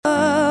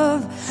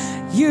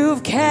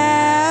You've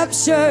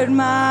captured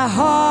my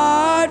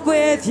heart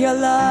with your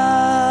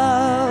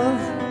love.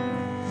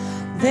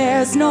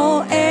 There's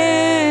no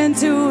end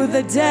to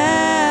the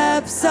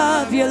depths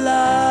of your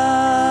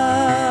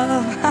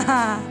love.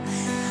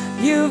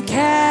 You've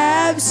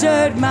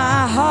captured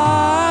my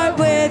heart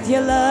with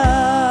your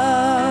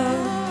love.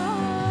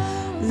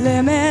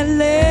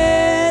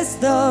 Limitless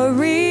the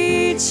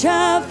reach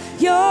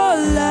of your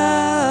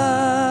love.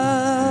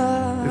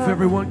 If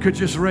everyone could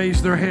just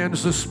raise their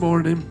hands this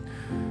morning.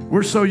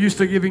 We're so used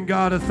to giving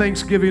God a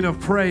thanksgiving of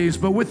praise,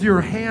 but with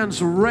your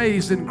hands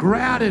raised in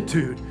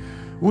gratitude,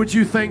 would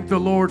you thank the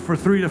Lord for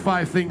 3 to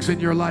 5 things in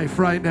your life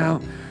right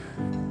now?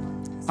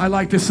 I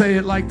like to say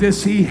it like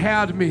this: He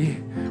had me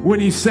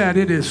when He said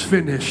it is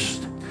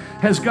finished.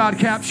 Has God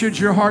captured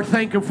your heart?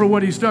 Thank Him for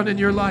what He's done in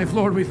your life.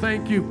 Lord, we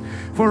thank You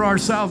for our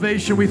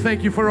salvation. We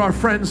thank You for our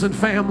friends and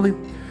family.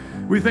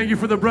 We thank You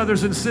for the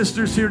brothers and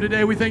sisters here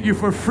today. We thank You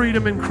for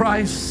freedom in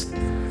Christ.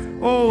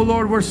 Oh,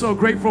 Lord, we're so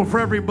grateful for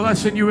every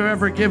blessing You have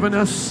ever given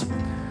us.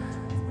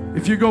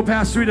 If you go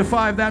past 3 to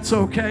 5, that's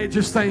okay.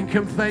 Just thank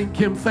Him, thank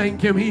Him,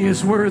 thank Him. He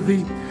is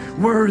worthy,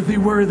 worthy,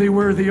 worthy,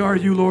 worthy are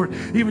You, Lord.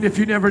 Even if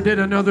You never did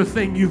another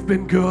thing, You've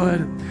been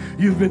good.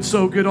 You've been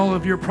so good. All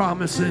of Your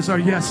promises are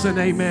yes and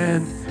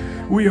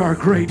amen. We are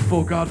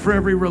grateful, God, for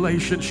every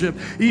relationship,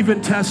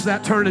 even tests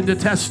that turn into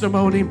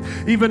testimony,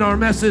 even our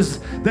messes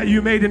that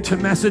You made into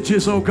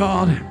messages, oh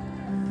God.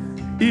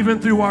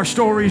 Even through our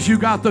stories, You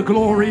got the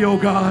glory, oh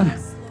God.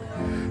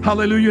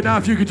 Hallelujah. Now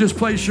if you could just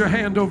place your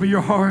hand over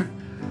your heart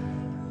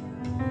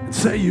and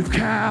say, You've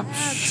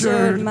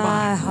captured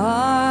my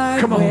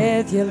heart. Come on.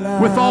 With your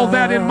love. With all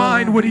that in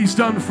mind, what He's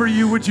done for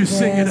you, would you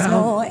sing it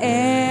out?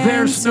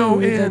 There's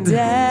no end. The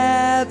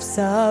depths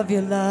of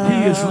Your love. He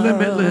is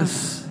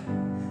limitless.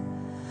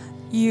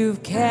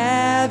 You've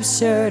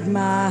captured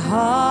my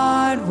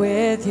heart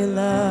with Your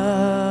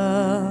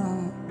love.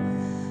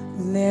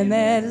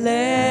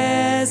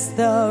 Limitless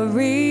the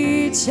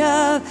reach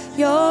of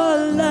Your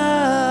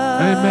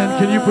love. Amen.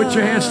 Can you put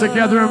your hands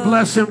together and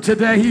bless Him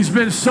today? He's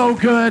been so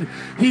good.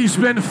 He's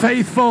been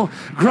faithful.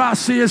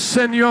 Gracias,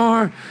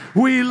 Señor.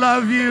 We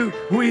love You.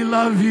 We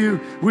love You.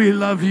 We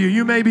love You.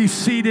 You may be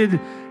seated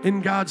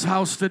in God's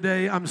house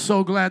today. I'm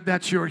so glad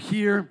that you're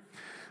here.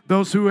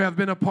 Those who have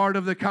been a part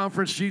of the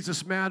conference,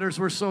 Jesus Matters,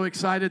 we're so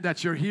excited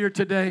that you're here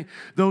today.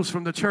 Those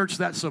from the church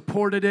that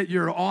supported it,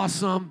 you're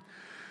awesome.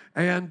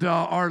 And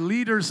our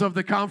leaders of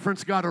the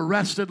conference got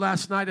arrested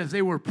last night as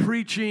they were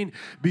preaching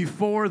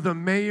before the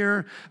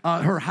mayor,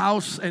 her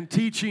house, and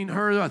teaching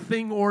her a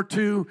thing or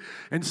two.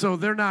 And so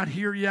they're not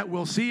here yet.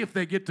 We'll see if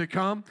they get to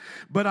come.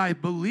 But I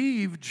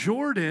believe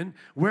Jordan,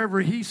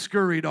 wherever he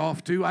scurried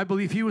off to, I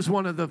believe he was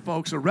one of the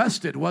folks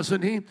arrested,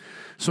 wasn't he?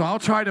 So I'll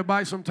try to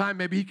buy some time.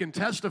 Maybe he can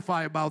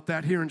testify about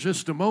that here in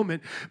just a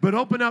moment. But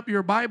open up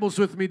your Bibles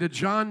with me to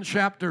John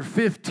chapter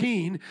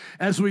 15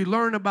 as we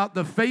learn about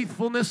the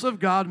faithfulness of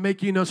God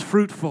making us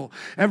fruitful.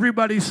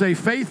 Everybody say,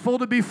 faithful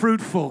to be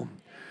fruitful.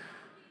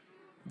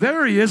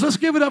 There he is. Let's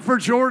give it up for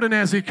Jordan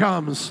as he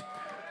comes.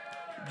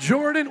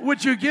 Jordan,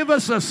 would you give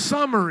us a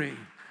summary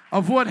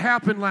of what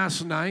happened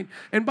last night?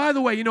 And by the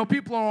way, you know,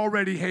 people are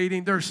already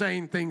hating. They're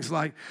saying things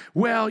like,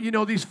 well, you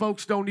know, these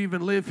folks don't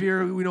even live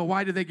here. You know,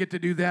 why do they get to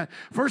do that?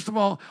 First of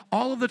all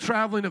of the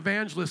traveling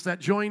evangelists that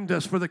joined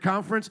us for the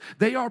conference,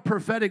 they are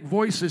prophetic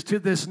voices to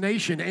this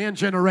nation and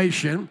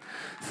generation.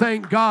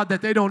 Thank God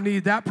that they don't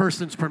need that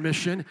person's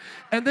permission.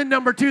 And then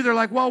number two, they're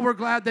like, well, we're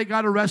glad they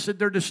got arrested.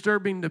 They're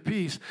disturbing the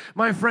peace.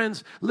 My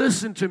friends,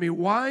 listen to me.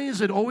 Why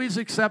is it always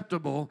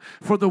acceptable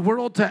for the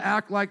world to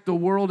act like the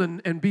world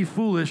and be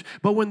foolish,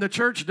 but when the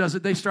church does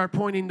it, they start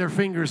pointing their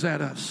fingers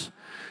at us?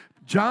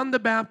 John the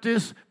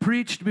Baptist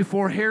preached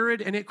before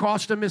Herod, and it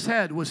cost him his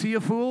head. Was he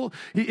a fool?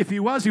 If he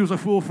was a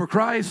fool for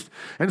Christ.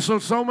 And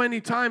so many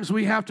times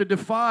we have to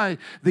defy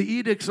the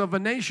edicts of a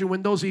nation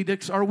when those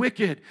edicts are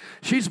wicked.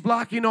 She's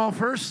blocking off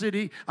her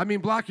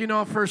blocking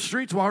off her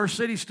streets while her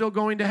city's still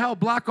going to hell.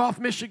 Block off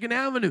Michigan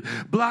Avenue.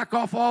 Block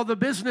off all the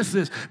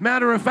businesses.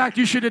 Matter of fact,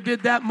 you should have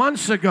did that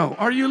months ago.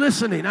 Are you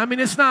listening? I mean,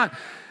 it's not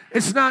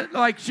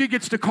like she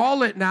gets to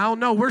call it now.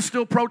 No, we're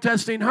still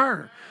protesting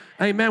her.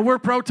 Amen. We're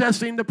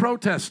protesting the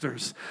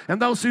protesters.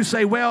 And those who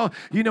say, well,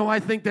 you know, I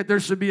think that there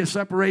should be a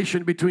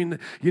separation between,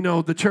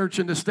 the church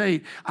and the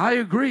state. I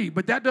agree,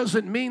 but that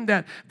doesn't mean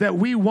that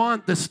we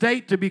want the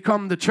state to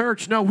become the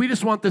church. No, we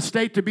just want the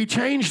state to be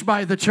changed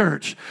by the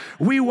church.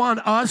 We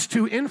want us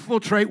to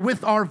infiltrate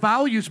with our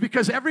values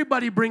because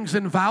everybody brings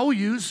in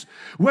values.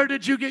 Where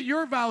did you get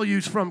your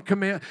values from,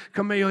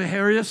 Kamala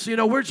Harris?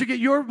 Where'd you get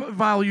your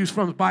values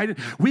from, Biden?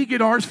 We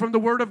get ours from the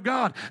Word of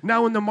God.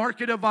 Now, in the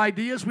market of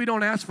ideas, we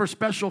don't ask for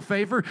special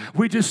favor.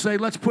 We just say,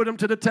 let's put them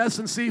to the test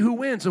and see who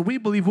wins. And we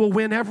believe we'll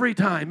win every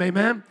time.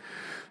 Amen.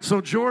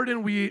 So,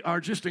 Jordan, we are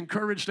just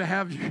encouraged to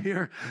have you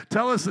here.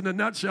 Tell us in a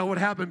nutshell what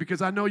happened,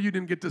 because I know you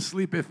didn't get to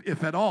sleep,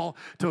 if at all,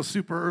 till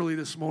super early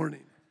this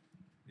morning.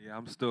 Yeah,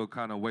 I'm still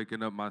kind of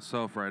waking up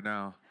myself right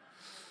now.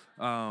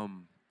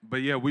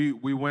 But yeah, we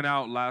went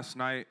out last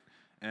night,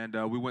 and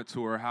we went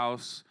to her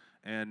house,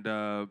 and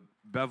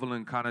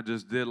Bevelyn kind of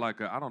just did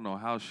like I don't know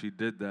how she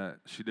did that.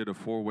 She did a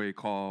 4-way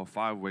call,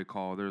 5-way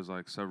call. There's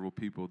like several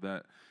people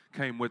that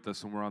came with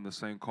us and we're on the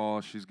same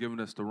call. She's giving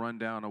us the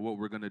rundown of what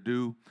we're going to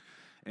do.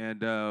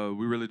 And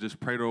we really just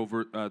prayed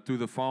over through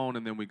the phone,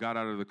 and then we got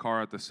out of the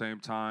car at the same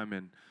time.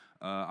 And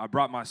I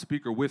brought my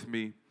speaker with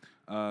me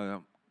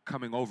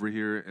coming over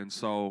here, and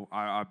so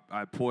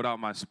I pulled out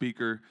my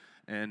speaker,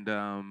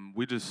 and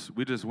we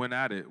just went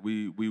at it.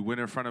 We went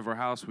in front of her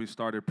house. We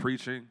started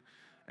preaching,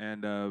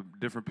 and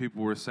different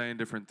people were saying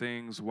different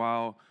things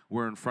while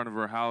we're in front of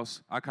her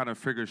house. I kind of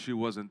figured she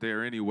wasn't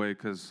there anyway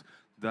because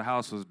the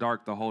house was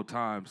dark the whole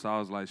time. So I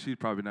was like, she's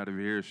probably not over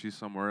here. She's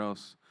somewhere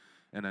else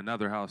in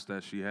another house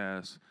that she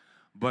has.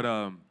 But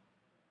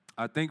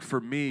I think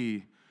for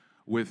me,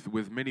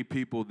 with many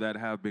people that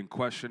have been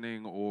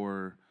questioning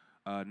or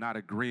not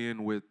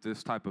agreeing with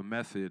this type of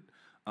method,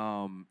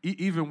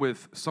 even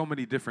with so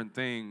many different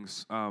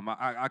things,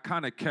 I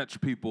kind of catch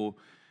people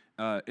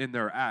in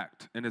their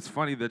act. And it's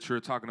funny that you're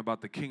talking about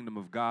the kingdom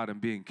of God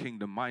and being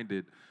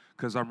kingdom-minded,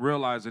 because I'm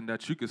realizing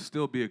that you could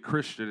still be a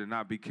Christian and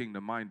not be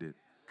kingdom-minded.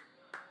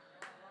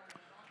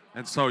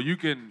 And so you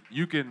can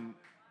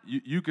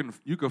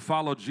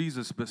follow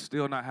Jesus but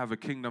still not have a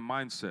kingdom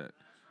mindset.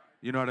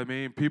 You know what I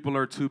mean? People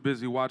are too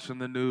busy watching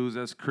the news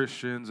as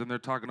Christians, and they're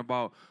talking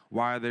about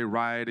why are they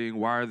rioting,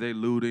 why are they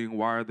looting,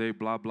 why are they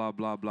blah, blah,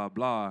 blah, blah,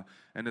 blah.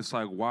 And it's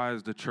like, why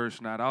is the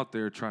church not out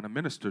there trying to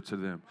minister to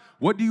them?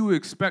 What do you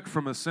expect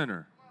from a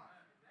sinner?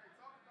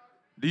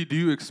 Do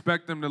you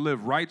expect them to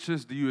live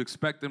righteous? Do you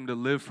expect them to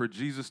live for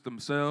Jesus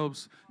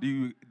themselves?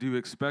 Do you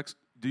expect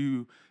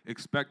them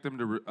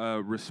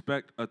to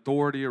respect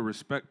authority or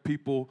respect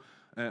people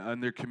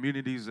and their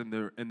communities and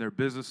their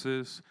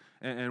businesses?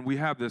 And we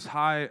have this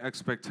high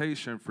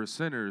expectation for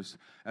sinners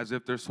as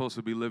if they're supposed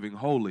to be living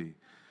holy.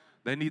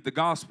 They need the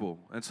gospel,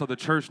 and so the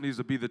church needs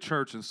to be the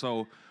church. And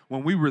so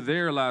when we were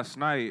there last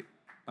night,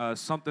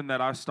 something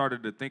that I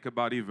started to think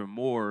about even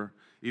more,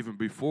 even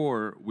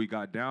before we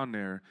got down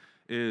there,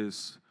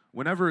 is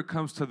whenever it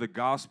comes to the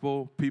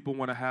gospel, people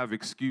want to have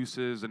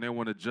excuses and they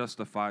want to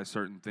justify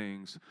certain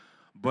things.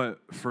 But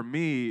for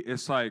me,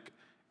 it's like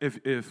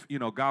if you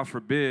know, God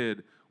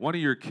forbid, one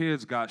of your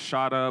kids got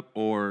shot up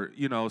or,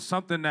 you know,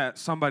 something that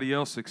somebody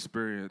else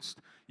experienced,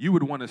 you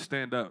would want to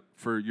stand up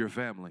for your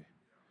family.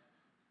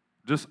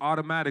 Just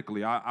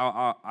automatically,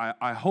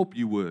 I hope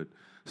you would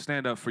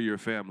stand up for your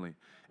family.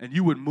 And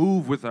you would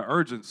move with an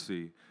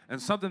urgency.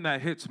 And something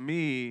that hits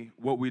me,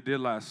 what we did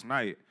last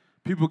night,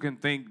 people can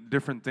think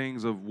different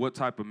things of what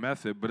type of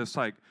method, but it's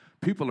like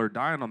people are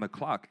dying on the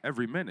clock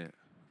every minute.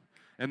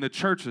 And the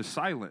church is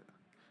silent.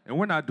 And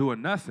we're not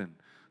doing nothing.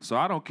 So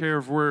I don't care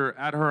if we're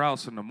at her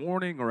house in the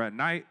morning or at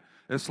night.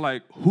 It's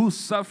like, who's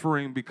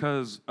suffering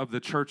because of the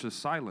church's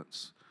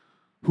silence?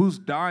 Who's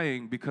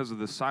dying because of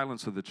the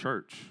silence of the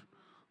church?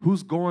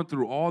 Who's going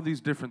through all these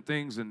different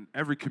things in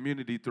every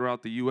community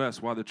throughout the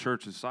U.S. while the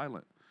church is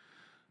silent?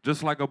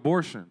 Just like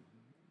abortion.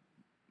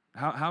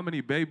 How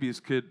many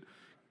babies can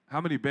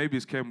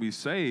we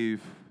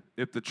save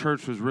if the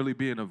church was really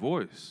being a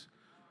voice?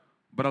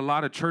 But a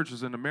lot of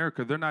churches in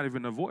America, they're not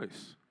even a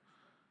voice.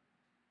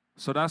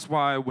 So that's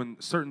why when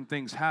certain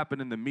things happen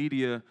in the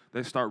media,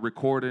 they start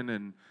recording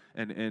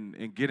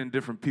and getting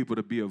different people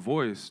to be a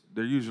voice.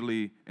 They're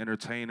usually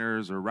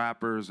entertainers or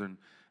rappers. And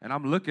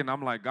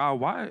I'm like, God,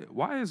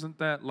 why isn't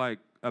that like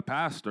a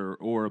pastor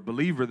or a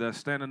believer that's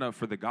standing up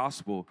for the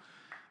gospel?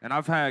 And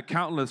I've had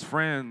countless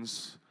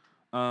friends,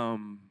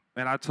 and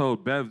I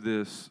told Bev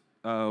this,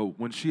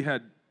 when she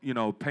had, you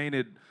know,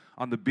 painted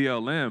on the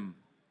BLM,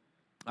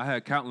 I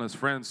had countless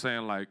friends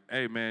saying, like,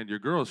 hey, man, your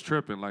girl's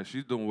tripping. Like,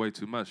 she's doing way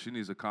too much. She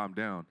needs to calm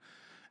down.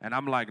 And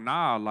I'm like,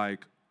 nah,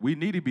 like, we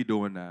need to be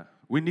doing that.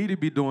 We need to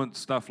be doing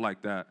stuff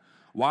like that.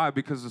 Why?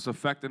 Because it's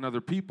affecting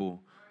other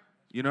people.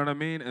 You know what I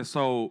mean? And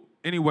so,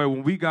 anyway,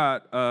 when we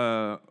got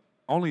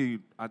only,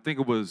 I think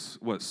it was,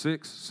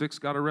 six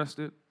got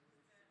arrested?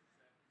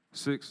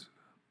 6?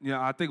 Yeah,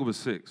 I think it was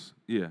 6.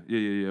 Yeah,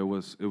 it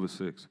was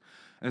 6.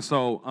 And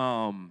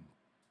so,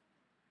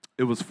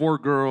 it was 4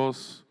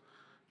 girls.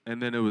 And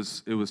then it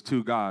was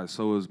 2 guys,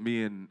 so it was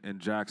me and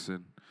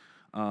Jackson,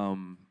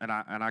 and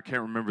I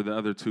can't remember the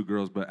other 2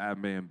 girls, but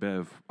Abme and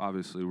Bev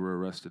obviously were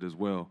arrested as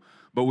well.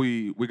 But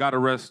we got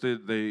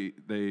arrested.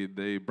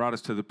 They brought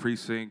us to the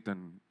precinct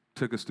and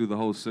took us through the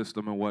whole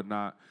system and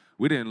whatnot.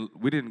 We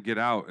didn't get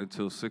out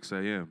until 6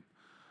 a.m.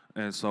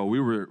 And so we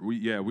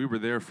were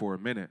there for a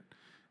minute,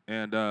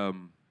 and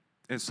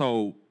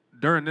so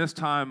during this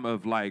time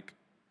of like,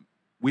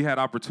 we had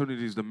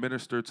opportunities to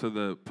minister to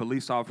the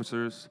police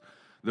officers.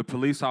 The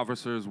police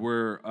officers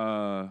were,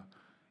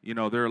 you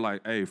know, they're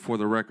like, hey, for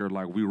the record,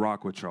 like, we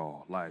rock with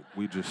y'all. Like,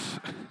 we just,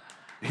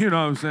 you know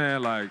what I'm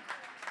saying? Like,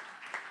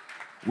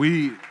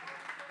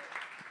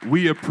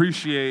 we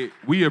appreciate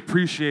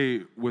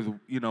with,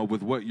 you know,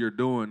 with what you're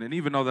doing. And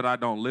even though that I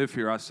don't live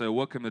here, I said,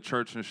 what can the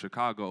church in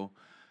Chicago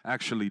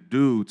actually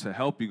do to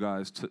help you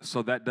guys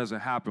so that doesn't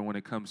happen when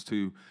it comes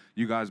to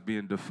you guys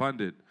being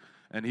defunded?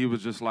 And he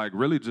was just like,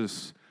 really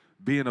just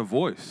being a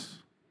voice.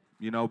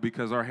 You know,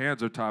 because our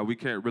hands are tied, we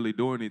can't really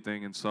do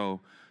anything. And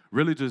so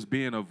really just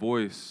being a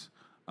voice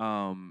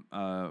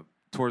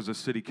towards the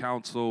city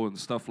council and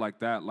stuff like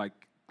that, like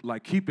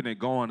keeping it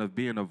going of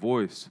being a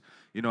voice,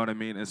 you know what I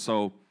mean? And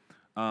so,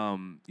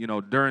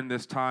 during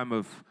this time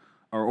of,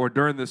 or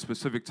during this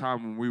specific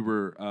time when we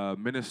were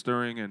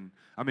ministering, and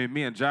I mean,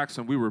 me and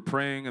Jackson, we were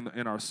praying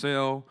in our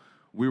cell.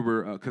 We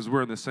were, because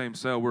we're in the same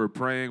cell, we were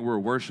praying, we were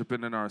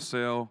worshiping in our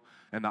cell,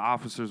 and the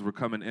officers were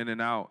coming in and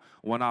out.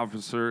 One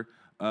officer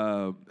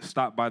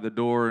stopped by the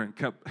door and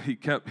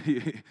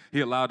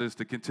he allowed us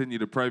to continue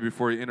to pray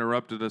before he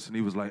interrupted us, and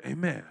he was like,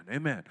 amen,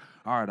 amen.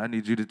 All right, I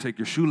need you to take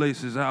your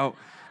shoelaces out,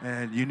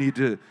 and you need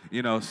to,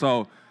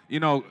 so,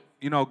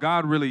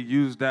 God really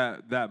used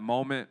that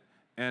moment,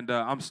 and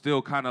I'm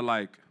still kind of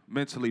like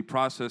mentally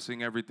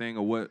processing everything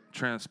of what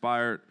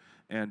transpired,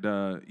 and,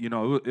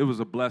 it was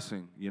a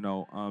blessing,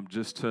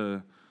 just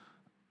to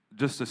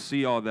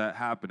see all that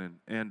happening.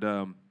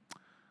 And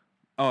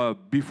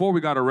before we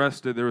got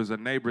arrested, there was a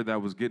neighbor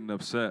that was getting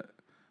upset,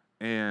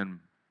 and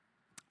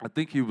I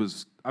think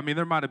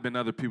there might have been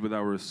other people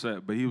that were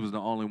upset, but he was the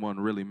only one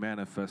really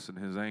manifesting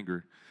his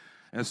anger.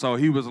 And so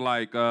he was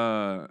like,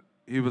 you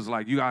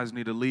guys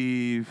need to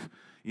leave.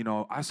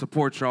 I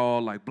support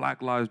y'all, like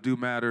Black Lives do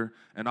matter.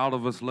 And all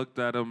of us looked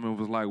at him and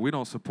was like, we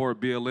don't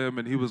support BLM.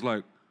 And he was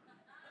like,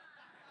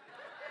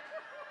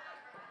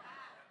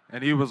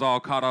 and he was all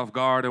caught off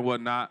guard and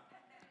whatnot.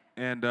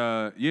 And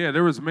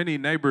there was many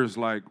neighbors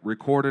like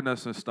recording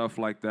us and stuff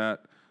like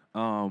that.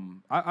 For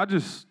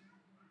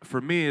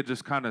me, it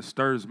just kind of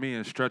stirs me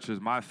and stretches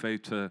my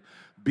faith to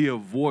be a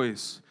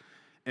voice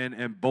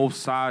in both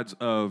sides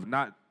of,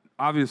 not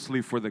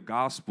obviously for the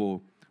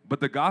gospel, but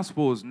the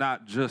gospel is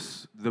not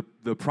just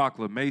the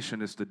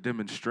proclamation, it's the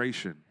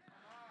demonstration.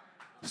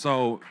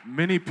 So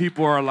many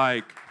people are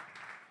like,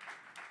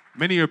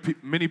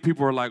 Many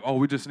people are like, oh,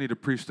 we just need to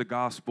preach the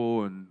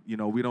gospel, and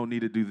we don't need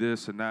to do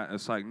this and that.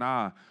 It's like,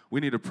 nah, we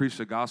need to preach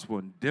the gospel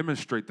and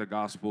demonstrate the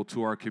gospel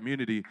to our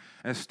community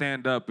and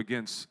stand up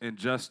against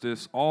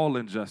injustice, all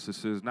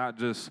injustices, not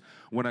just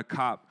when a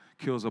cop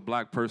kills a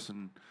black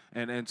person.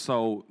 And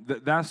so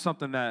that's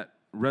something that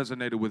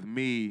resonated with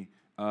me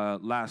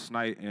last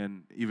night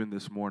and even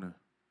this morning.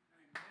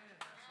 Thank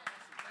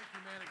you,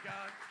 man of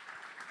God.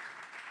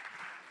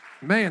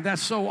 Man,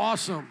 that's so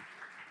awesome.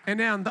 And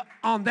then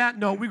on that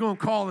note, we're going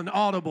to call an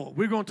audible.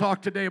 We're going to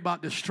talk today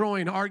about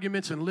destroying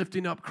arguments and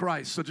lifting up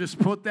Christ. So just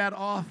put that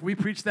off. We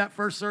preached that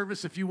first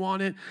service. If you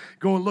want it,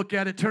 go and look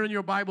at it. Turn in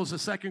your Bibles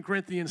to 2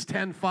 Corinthians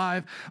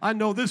 10:5. I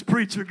know this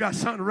preacher got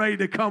something ready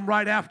to come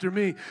right after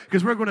me,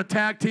 because we're going to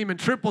tag team and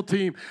triple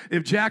team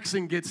if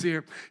Jackson gets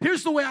here.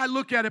 Here's the way I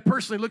look at it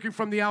personally, looking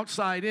from the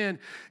outside in.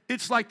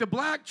 It's like the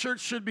black church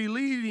should be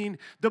leading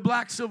the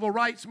black civil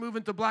rights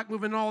movement, the black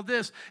movement, and all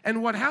this.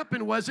 And what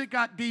happened was it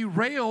got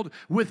derailed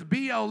with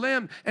BLM.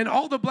 And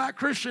all the black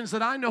Christians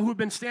that I know who've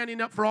been standing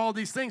up for all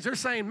these things, they're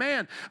saying,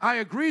 man, I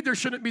agree there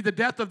shouldn't be the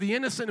death of the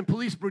innocent and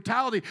police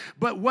brutality,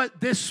 but what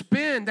this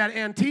spin that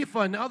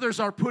Antifa and others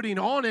are putting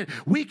on it,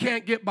 we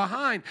can't get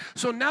behind.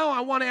 So now I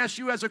want to ask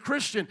you as a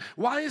Christian,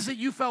 why is it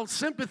you felt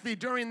sympathy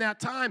during that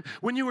time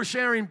when you were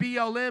sharing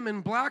BLM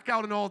and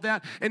blackout and all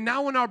that, and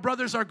now when our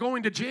brothers are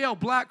going to jail,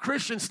 black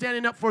Christians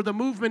standing up for the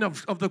movement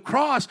of the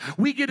cross,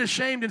 we get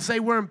ashamed and say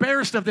we're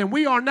embarrassed of them.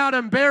 We are not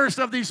embarrassed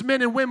of these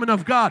men and women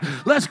of God.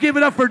 Let's give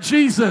it up for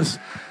Jesus,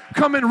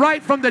 coming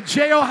right from the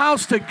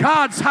jailhouse to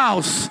God's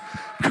house.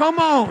 Come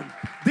on.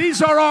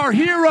 These are our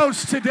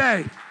heroes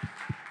today.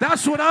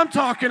 That's what I'm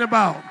talking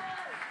about.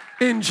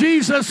 In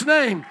Jesus'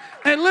 name.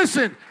 And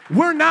listen,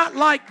 we're not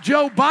like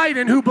Joe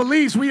Biden, who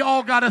believes we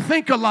all got to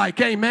think alike.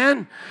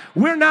 Amen.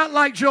 We're not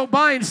like Joe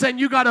Biden saying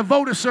you got to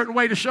vote a certain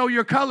way to show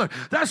your color.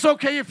 That's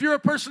okay if you're a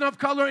person of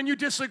color and you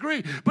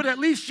disagree, but at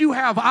least you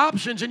have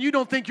options and you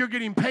don't think you're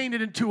getting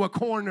painted into a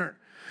corner.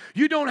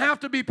 You don't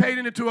have to be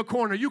painted into a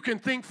corner. You can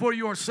think for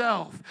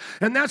yourself.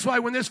 And that's why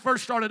when this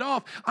first started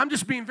off, I'm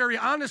just being very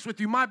honest with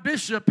you. My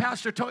bishop,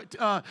 Pastor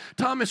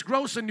Thomas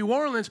Gross in New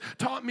Orleans,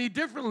 taught me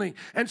differently.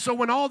 And so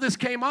when all this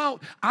came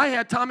out, I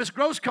had Thomas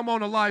Gross come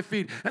on a live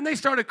feed. And they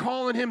started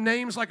calling him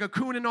names like a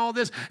coon and all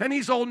this. And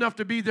he's old enough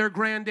to be their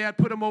granddad,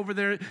 put him over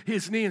there,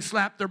 his knee, and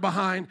slapped their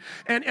behind.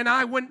 And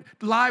I went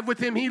live with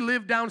him. He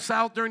lived down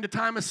south during the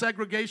time of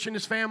segregation.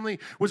 His family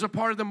was a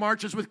part of the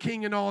marches with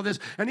King and all this.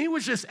 And he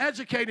was just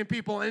educating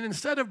people. And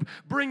instead of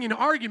bringing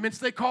arguments,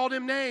 they called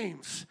him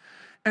names.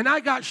 And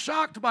I got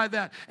shocked by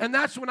that. And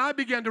that's when I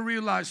began to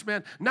realize,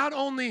 man, not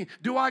only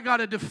do I got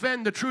to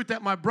defend the truth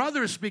that my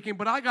brother is speaking,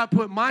 but I got to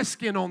put my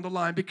skin on the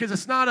line, because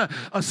it's not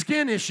a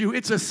skin issue,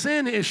 it's a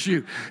sin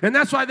issue. And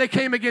that's why they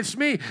came against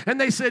me. And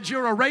they said,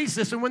 you're a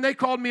racist. And when they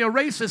called me a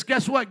racist,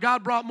 guess what?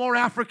 God brought more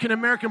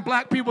African-American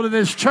black people to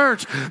this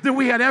church than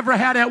we had ever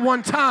had at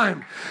one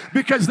time.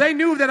 Because they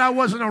knew that I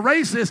wasn't a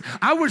racist.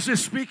 I was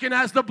just speaking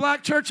as the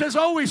black church has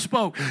always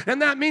spoke.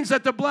 And that means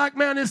that the black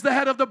man is the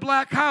head of the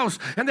black house,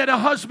 and that a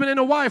husband and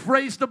a wife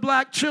raise the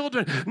black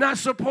children, not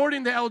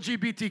supporting the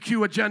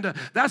LGBTQ agenda.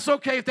 That's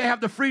okay if they have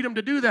the freedom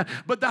to do that,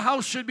 but the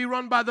house should be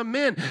run by the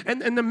men,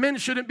 and the men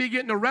shouldn't be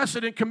getting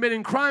arrested and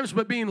committing crimes,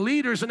 but being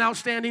leaders and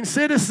outstanding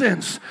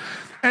citizens.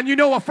 And you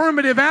know,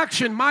 affirmative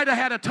action might have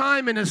had a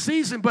time and a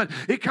season, but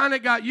it kind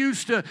of got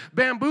used to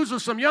bamboozle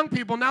some young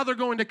people. Now they're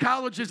going to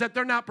colleges that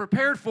they're not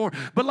prepared for.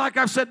 But like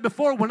I've said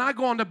before, when I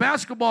go on the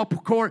basketball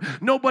court,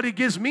 nobody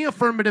gives me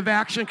affirmative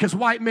action because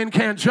white men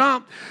can't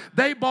jump.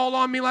 They ball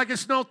on me like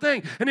it's no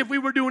thing. And if we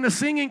were doing a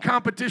singing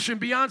competition,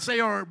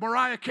 Beyonce or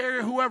Mariah Carey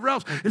or whoever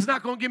else is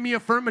not going to give me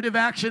affirmative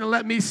action and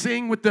let me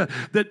sing with the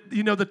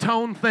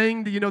tone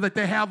thing, that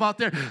they have out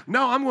there.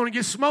 No, I'm going to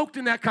get smoked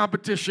in that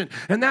competition.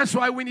 And that's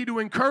why we need to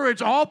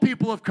encourage all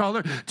people of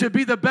color to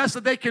be the best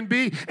that they can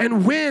be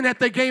and win at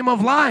the game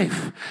of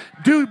life.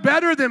 Do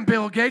better than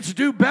Bill Gates.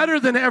 Do better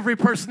than every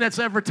person that's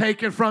ever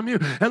taken from you.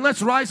 And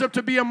let's rise up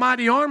to be a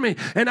mighty army.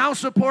 And I'll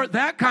support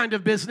that kind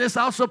of business.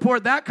 I'll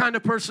support that kind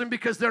of person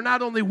because they're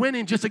not only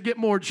winning just to get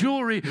more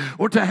jewelry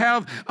or to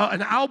have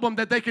an album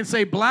that they can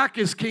say black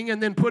is king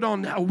and then put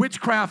on a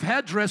witchcraft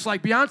headdress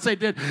like Beyonce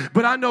did.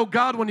 But I know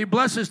God, when he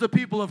blesses the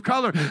people of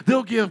color,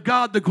 they'll give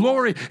God the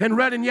glory. And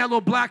red and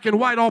yellow, black and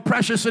white, all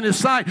precious in his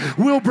sight,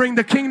 will bring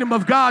the kingdom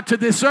of God to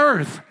this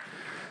earth.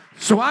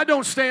 So I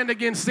don't stand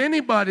against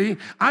anybody.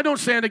 I don't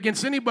stand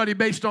against anybody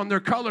based on their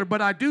color,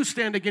 but I do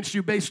stand against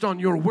you based on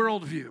your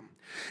worldview.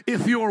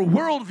 If your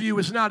worldview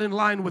is not in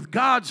line with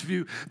God's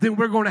view, then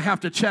we're going to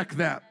have to check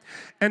that.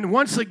 And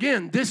once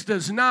again, this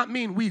does not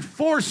mean we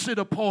force it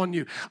upon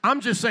you.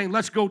 I'm just saying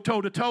let's go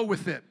toe-to-toe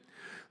with it.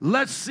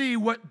 Let's see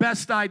what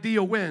best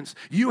idea wins.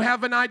 You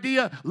have an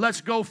idea,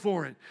 let's go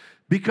for it.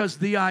 Because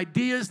the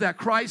ideas that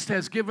Christ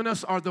has given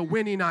us are the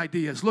winning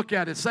ideas. Look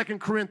at it, 2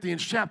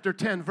 Corinthians chapter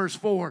 10, verse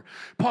 4.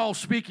 Paul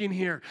speaking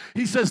here.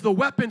 He says the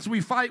weapons we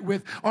fight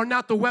with are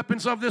not the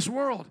weapons of this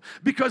world.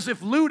 Because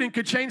if looting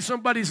could change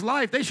somebody's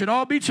life, they should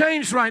all be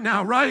changed right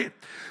now, right?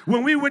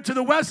 When we went to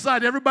the West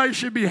Side, everybody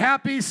should be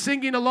happy,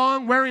 singing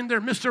along, wearing their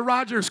Mr.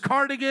 Rogers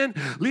cardigan,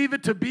 Leave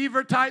It to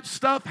Beaver type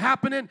stuff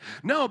happening.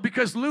 No,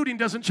 because looting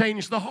doesn't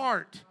change the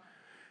heart.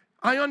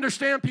 I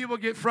understand people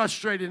get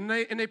frustrated,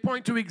 and they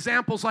point to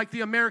examples like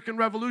the American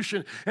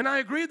Revolution. And I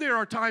agree there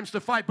are times to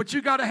fight, but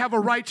you got to have a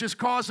righteous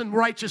cause and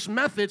righteous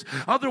methods.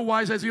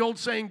 Otherwise, as the old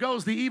saying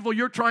goes, the evil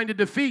you're trying to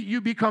defeat,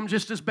 you become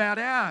just as bad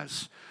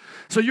as.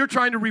 So you're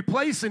trying to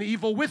replace an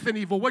evil with an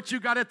evil. What you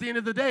got at the end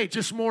of the day?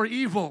 Just more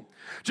evil.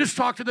 Just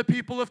talk to the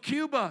people of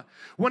Cuba.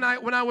 When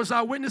I was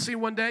out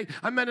witnessing one day,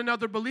 I met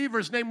another believer.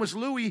 His name was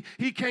Louis.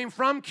 He came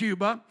from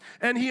Cuba,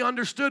 and he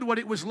understood what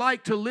it was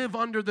like to live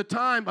under the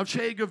time of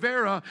Che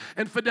Guevara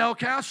and Fidel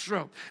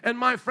Castro. And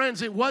my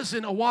friends, it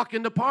wasn't a walk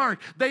in the park.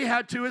 They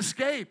had to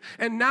escape.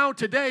 And now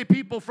today,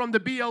 people from the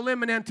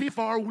BLM and Antifa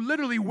are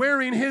literally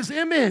wearing his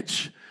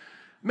image.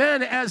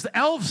 Man, as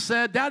Elf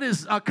said, that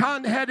is a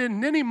cotton-headed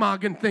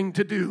ninny-moggin thing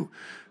to do.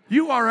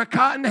 You are a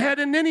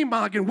cotton-headed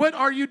ninny-moggin. What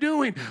are you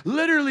doing?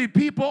 Literally,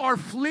 people are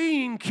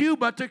fleeing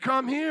Cuba to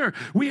come here.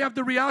 We have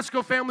the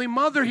Riasco family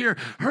mother here.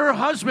 Her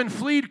husband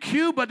fled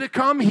Cuba to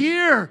come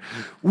here.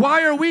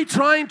 Why are we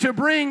trying to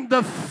bring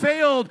the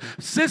failed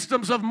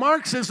systems of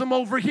Marxism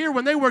over here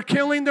when they were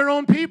killing their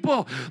own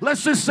people?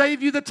 Let's just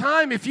save you the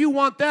time. If you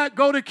want that,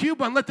 go to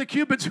Cuba and let the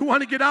Cubans who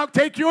want to get out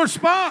take your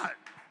spot.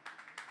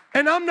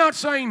 And I'm not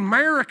saying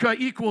America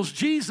equals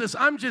Jesus.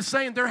 I'm just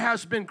saying there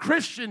has been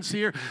Christians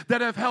here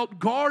that have helped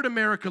guard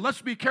America. Let's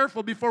be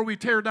careful before we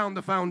tear down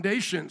the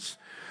foundations.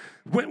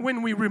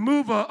 When we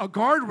remove a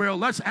guardrail,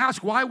 let's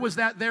ask, why was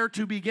that there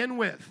to begin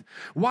with?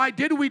 Why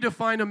did we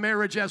define a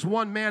marriage as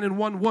one man and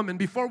one woman?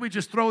 Before we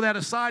just throw that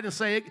aside and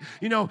say,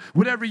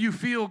 whatever you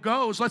feel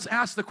goes, let's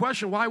ask the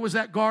question, why was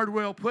that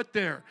guardrail put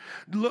there?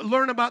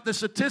 Learn about the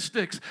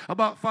statistics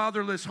about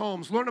fatherless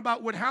homes. Learn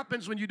about what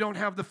happens when you don't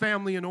have the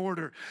family in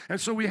order.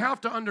 And so we have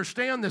to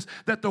understand this,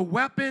 that the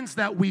weapons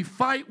that we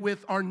fight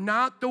with are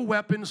not the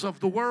weapons of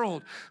the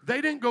world.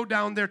 They didn't go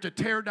down there to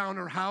tear down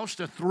her house,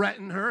 to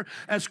threaten her,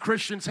 as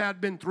Christians have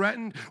been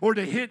threatened, or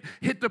to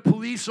hit the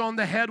police on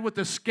the head with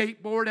a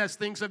skateboard as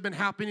things have been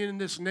happening in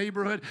this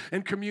neighborhood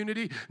and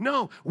community.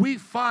 No, we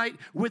fight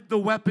with the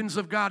weapons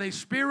of God, a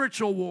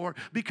spiritual war,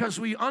 because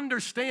we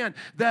understand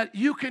that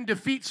you can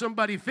defeat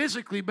somebody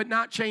physically but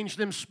not change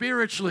them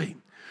spiritually.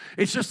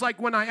 It's just like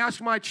when I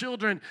ask my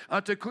children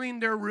to clean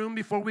their room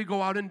before we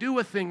go out and do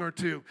a thing or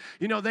two.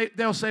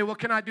 They'll say, well,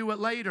 can I do it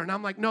later? And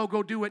I'm like, no,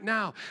 go do it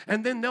now.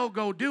 And then they'll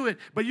go do it,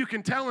 but you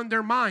can tell in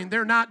their mind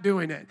they're not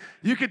doing it.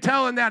 You can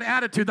tell in that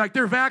attitude, like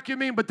they're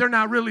vacuuming, but they're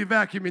not really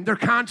vacuuming. They're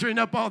conjuring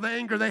up all the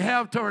anger they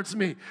have towards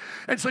me.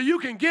 And so you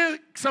can get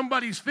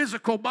somebody's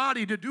physical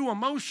body to do a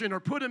motion or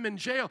put them in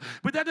jail,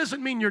 but that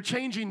doesn't mean you're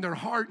changing their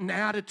heart and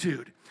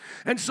attitude.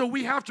 And so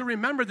we have to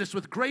remember this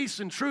with grace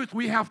and truth.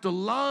 We have to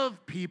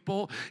love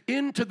people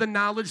into the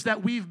knowledge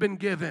that we've been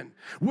given.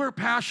 We're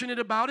passionate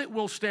about it.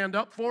 We'll stand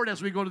up for it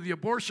as we go to the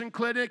abortion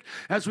clinic,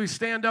 as we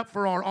stand up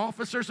for our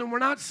officers. And we're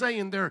not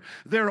saying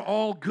they're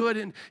all good.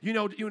 And,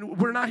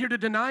 we're not here to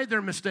deny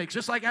their mistakes.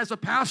 Just like as a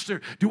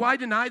pastor, do I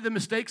deny the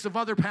mistakes of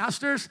other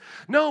pastors?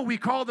 No, we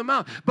call them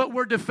out. But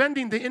we're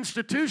defending the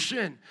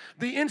institution.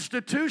 The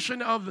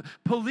institution of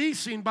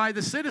policing by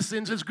the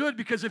citizens is good,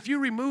 because if you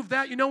remove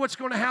that, you know what's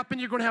going to happen?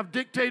 You're going to have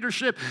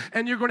dictatorship,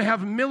 and you're going to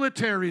have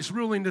militaries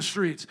ruling the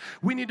streets.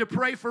 We need to pray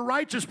pray for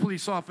righteous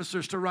police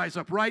officers to rise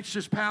up,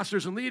 righteous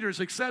pastors and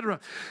leaders, etc.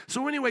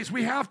 So anyways,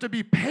 we have to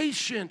be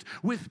patient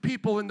with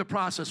people in the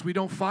process. We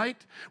don't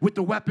fight with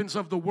the weapons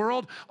of the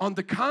world. On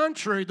the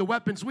contrary, the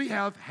weapons we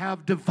have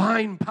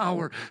divine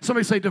power.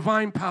 Somebody say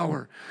divine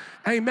power.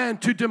 Amen.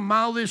 To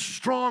demolish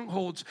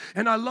strongholds.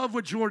 And I love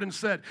what Jordan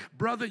said.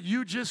 Brother,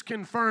 you just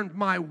confirmed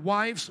my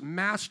wife's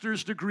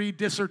master's degree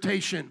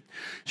dissertation.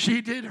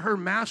 She did her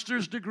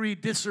master's degree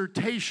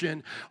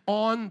dissertation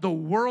on the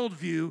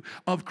worldview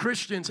of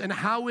Christians and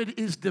how it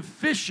is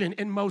deficient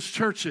in most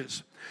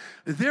churches.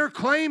 They're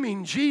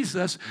claiming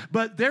Jesus,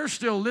 but they're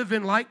still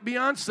living like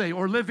Beyonce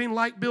or living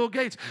like Bill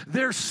Gates.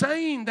 They're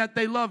saying that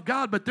they love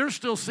God, but they're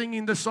still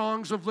singing the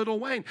songs of Lil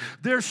Wayne.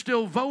 They're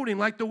still voting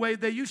like the way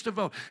they used to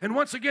vote. And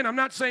once again, I'm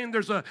not saying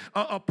there's a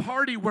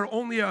party where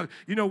only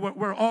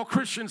where all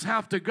Christians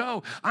have to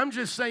go. I'm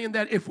just saying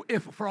that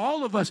if for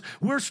all of us,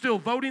 we're still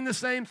voting the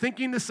same,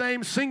 thinking the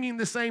same, singing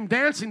the same,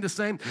 dancing the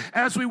same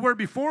as we were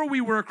before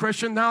we were a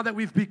Christian, now that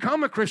we've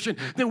become a Christian,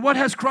 then what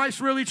has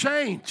Christ really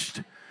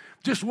changed?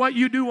 Just what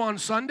you do on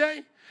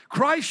Sunday?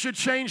 Christ should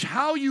change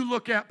how you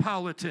look at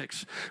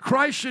politics.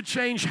 Christ should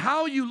change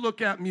how you look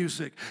at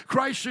music.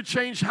 Christ should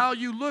change how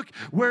you look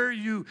where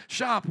you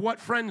shop, what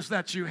friends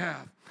that you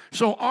have.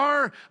 So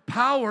our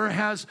power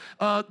has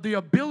the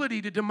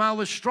ability to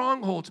demolish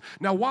strongholds.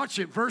 Now watch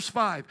it, verse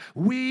 5.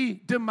 We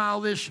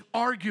demolish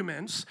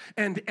arguments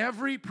and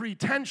every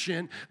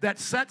pretension that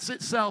sets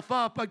itself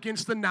up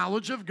against the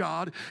knowledge of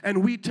God,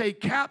 and we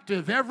take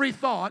captive every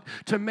thought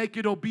to make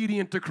it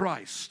obedient to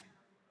Christ.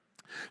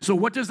 So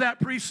what does that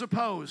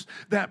presuppose?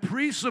 That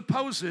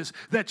presupposes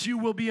that you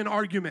will be in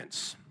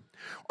arguments.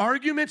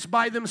 Arguments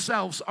by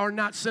themselves are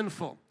not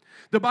sinful.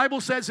 The Bible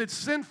says it's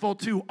sinful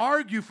to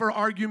argue for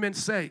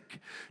argument's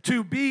sake,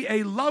 to be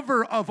a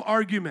lover of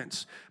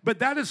arguments. But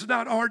that is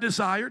not our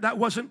desire. That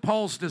wasn't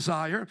Paul's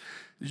desire.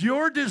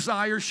 Your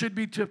desire should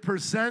be to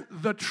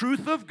present the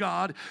truth of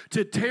God,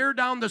 to tear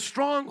down the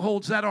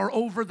strongholds that are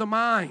over the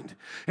mind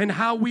and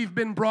how we've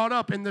been brought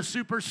up and the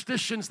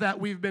superstitions that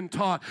we've been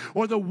taught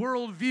or the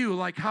worldview,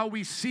 like how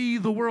we see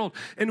the world.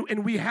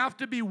 And we have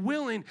to be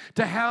willing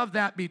to have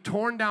that be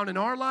torn down in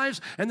our lives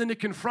and then to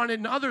confront it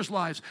in others'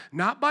 lives,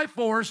 not by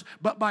force,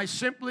 but by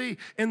simply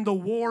in the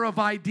war of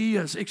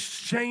ideas,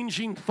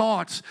 exchanging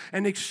thoughts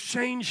and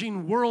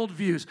exchanging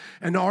worldviews.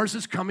 And ours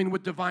is coming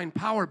with divine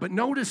power. But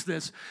notice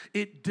this,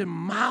 it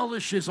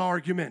demolishes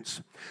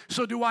arguments.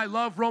 So do I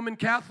love Roman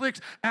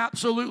Catholics?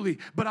 Absolutely.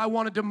 But I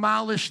want to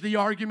demolish the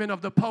argument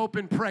of the Pope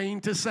and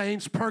praying to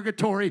saints,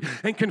 purgatory,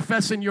 and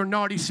confessing your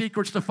naughty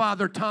secrets to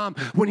Father Tom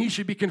when he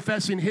should be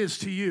confessing his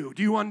to you.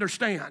 Do you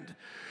understand?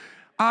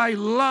 I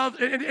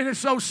love, and it's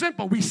so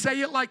simple. We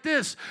say it like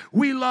this.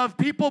 We love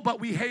people,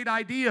 but we hate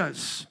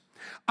ideas.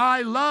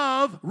 I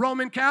love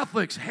Roman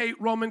Catholics, hate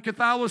Roman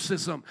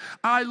Catholicism.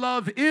 I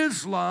love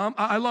Islam.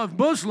 I love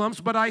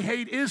Muslims, but I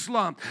hate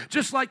Islam.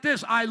 Just like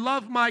this, I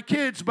love my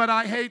kids, but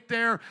I hate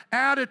their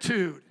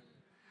attitude.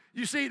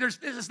 You see,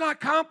 it's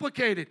not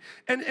complicated.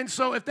 And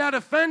so if that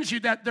offends you,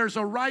 that there's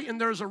a right and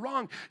there's a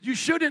wrong, you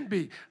shouldn't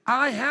be.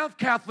 I have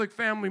Catholic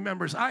family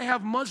members. I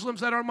have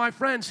Muslims that are my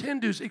friends,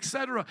 Hindus,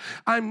 etc.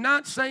 I'm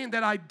not saying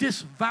that I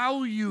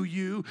disvalue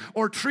you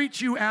or treat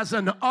you as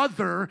an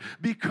other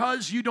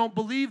because you don't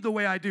believe the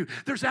way I do.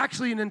 There's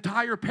actually an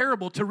entire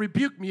parable to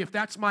rebuke me if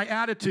that's my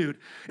attitude.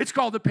 It's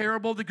called the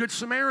parable of the Good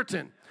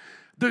Samaritan.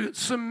 The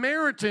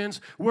Samaritans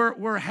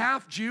were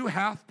half Jew,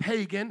 half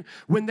pagan.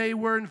 When they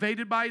were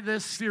invaded by the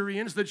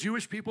Syrians, the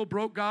Jewish people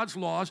broke God's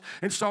laws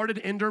and started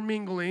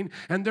intermingling,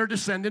 and their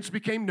descendants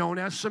became known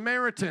as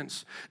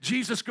Samaritans.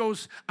 Jesus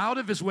goes out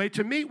of his way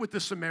to meet with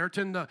the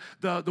Samaritan,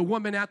 the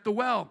woman at the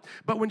well.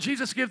 But when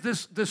Jesus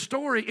gives this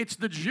story, it's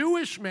the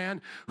Jewish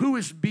man who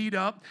is beat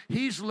up.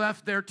 He's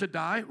left there to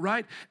die,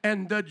 right?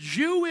 And the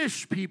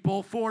Jewish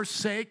people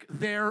forsake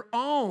their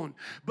own.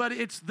 But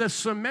it's the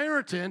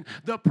Samaritan,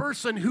 the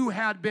person who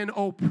had been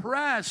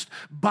oppressed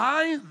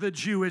by the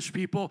Jewish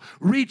people,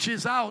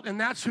 reaches out,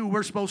 and that's who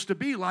we're supposed to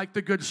be, like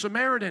the Good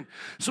Samaritan.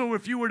 So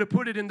if you were to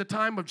put it in the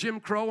time of Jim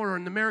Crow or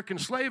in the American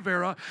slave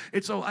era,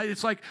 it's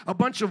like a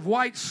bunch of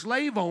white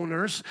slave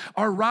owners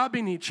are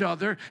robbing each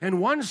other, and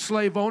one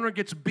slave owner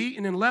gets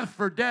beaten and left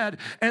for dead,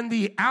 and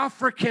the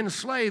African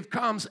slave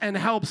comes and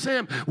helps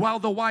him while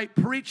the white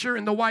preacher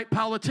and the white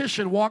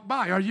politician walk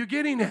by. Are you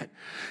getting it?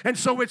 And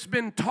so it's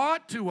been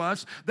taught to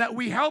us that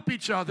we help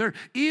each other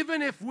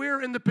even if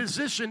we're in the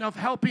position of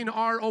helping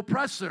our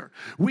oppressor.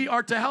 We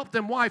are to help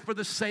them. Why? For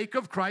the sake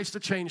of Christ, to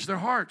change their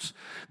hearts.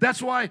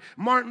 That's why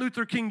Martin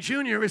Luther King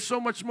Jr. is so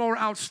much more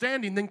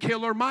outstanding than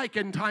Killer Mike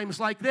in times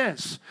like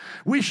this.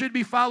 We should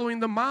be following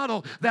the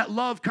model that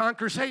love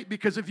conquers hate,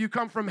 because if you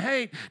come from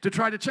hate to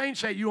try to change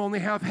hate, you only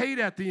have hate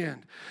at the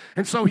end.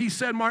 And so he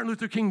said, Martin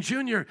Luther King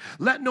Jr.,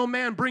 let no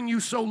man bring you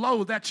so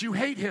low that you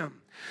hate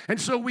him. And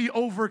so we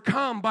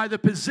overcome by the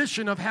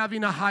position of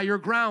having a higher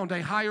ground,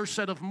 a higher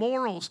set of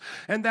morals,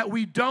 and that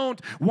we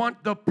don't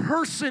want the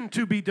person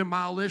to be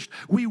demolished.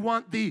 We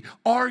want the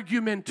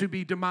argument to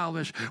be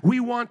demolished. We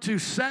want to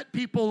set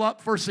people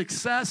up for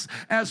success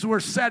as we're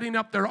setting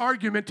up their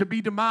argument to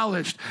be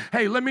demolished.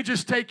 Hey, let me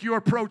just take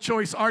your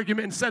pro-choice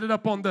argument and set it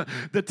up on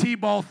the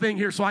T-ball thing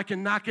here so I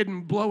can knock it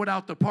and blow it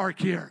out the park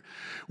here.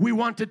 We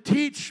want to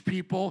teach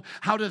people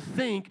how to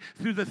think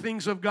through the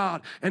things of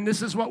God. And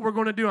this is what we're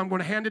going to do. I'm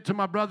going to hand it to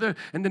my brother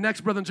and the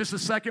next brother in just a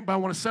second, but I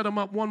want to set them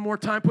up one more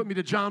time. Put me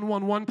to John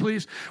 1:1,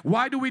 please.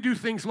 Why do we do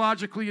things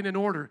logically and in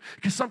order?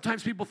 Because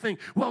sometimes people think,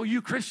 well,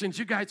 you Christians,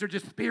 you guys are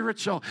just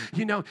spiritual.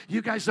 You know,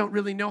 you guys don't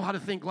really know how to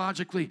think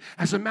logically.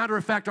 As a matter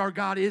of fact, our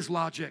God is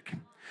logic.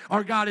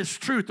 Our God is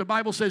truth. The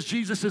Bible says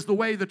Jesus is the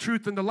way, the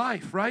truth, and the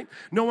life, right?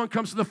 No one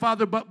comes to the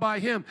Father but by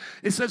Him.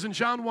 It says in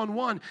John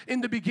 1:1,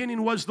 in the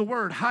beginning was the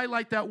Word.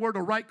 Highlight that word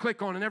or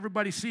right-click on and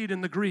everybody see it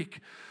in the Greek.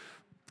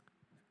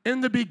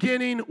 In the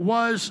beginning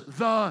was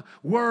the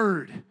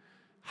Word.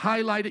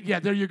 Highlight it. Yeah,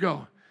 there you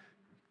go.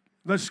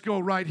 Let's go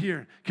right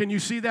here. Can you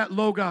see that?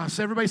 Logos.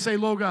 Everybody say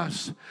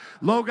logos.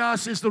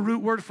 Logos is the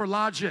root word for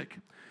logic.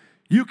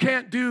 You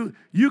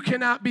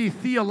cannot be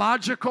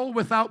theological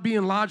without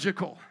being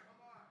logical.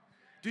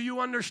 Do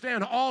you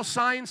understand? All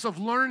science of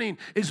learning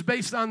is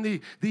based on the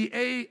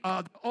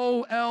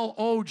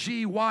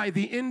O-L-O-G-Y,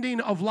 the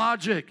ending of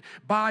logic,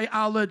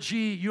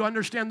 biology. You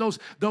understand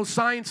those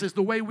sciences,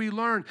 the way we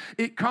learn.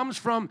 It comes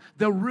from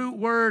the root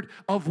word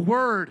of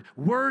word.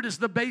 Word is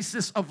the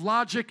basis of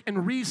logic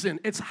and reason.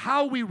 It's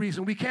how we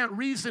reason. We can't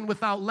reason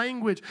without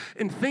language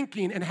and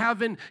thinking and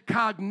having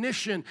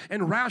cognition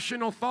and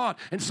rational thought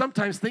and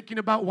sometimes thinking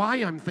about why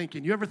I'm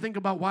thinking. You ever think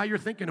about why you're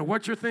thinking or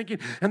what you're thinking?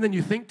 And then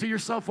you think to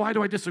yourself, why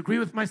do I disagree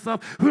with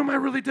myself? Who am I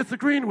really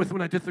disagreeing with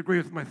when I disagree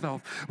with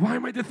myself? Why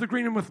am I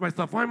disagreeing with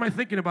myself? Why am I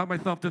thinking about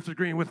myself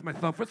disagreeing with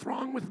myself? What's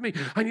wrong with me?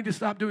 I need to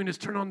stop doing this,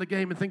 turn on the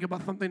game and think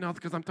about something else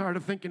because I'm tired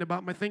of thinking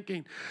about my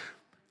thinking.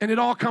 And it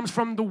all comes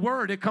from the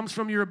Word. It comes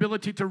from your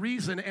ability to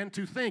reason and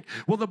to think.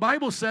 Well, the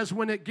Bible says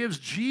when it gives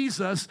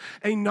Jesus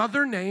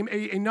another name,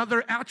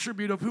 another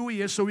attribute of who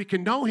He is so we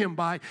can know Him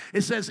by,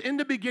 it says, in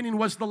the beginning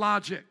was the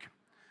logic,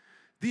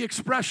 the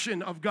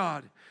expression of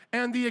God.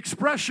 And the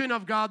expression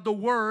of God, the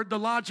Word, the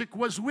logic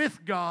was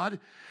with God.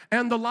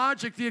 And the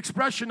logic, the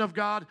expression of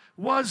God,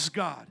 was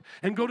God.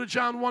 And go to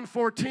John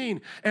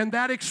 1:14. And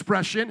that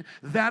expression,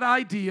 that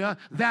idea,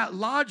 that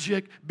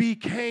logic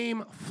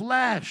became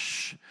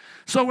flesh.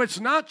 So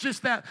it's not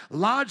just that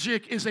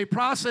logic is a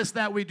process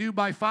that we do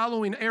by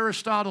following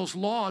Aristotle's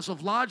laws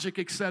of logic,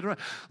 etc.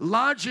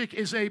 Logic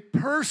is a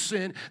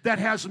person that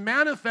has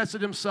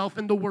manifested himself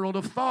in the world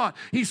of thought.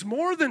 He's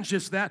more than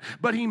just that,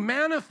 but he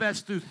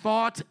manifests through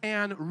thought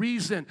and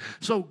reason.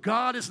 So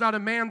God is not a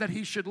man that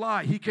He should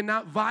lie. He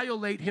cannot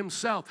violate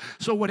Himself.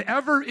 So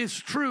whatever is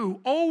true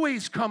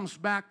always comes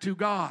back to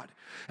God.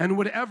 And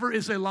whatever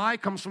is a lie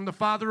comes from the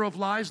father of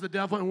lies, the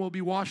devil, and will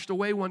be washed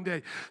away one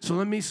day. So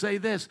let me say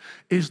this.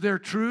 Is there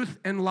truth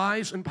and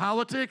lies in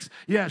politics?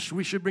 Yes,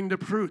 we should bring the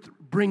truth.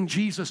 Bring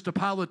Jesus to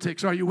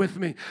politics. Are you with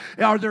me?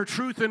 Are there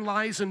truth and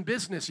lies in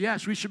business?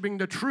 Yes, we should bring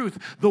the truth,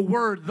 the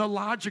Word, the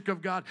logic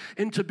of God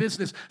into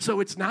business. So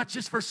it's not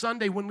just for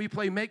Sunday when we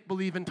play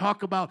make-believe and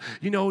talk about,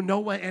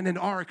 Noah and an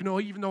ark. No,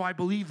 even though I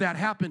believe that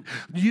happened.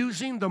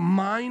 Using the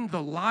mind,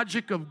 the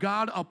logic of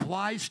God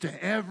applies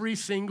to every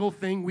single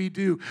thing we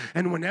do.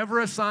 And whenever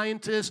a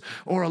scientist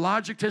or a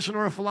logician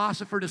or a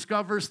philosopher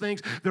discovers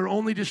things, they're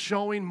only just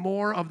showing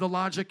more of the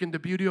logic and the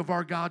beauty of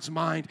our God's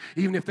mind,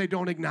 even if they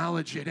don't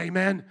acknowledge it.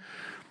 Amen?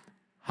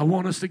 I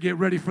want us to get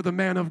ready for the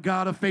man of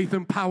God of faith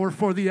and power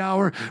for the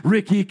hour,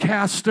 Ricky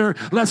Castor.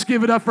 Let's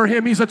give it up for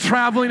him. He's a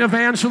traveling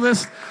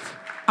evangelist.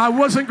 I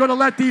wasn't going to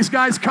let these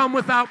guys come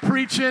without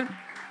preaching.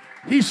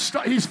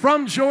 He's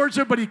from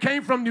Georgia, but he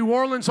came from New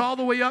Orleans all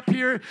the way up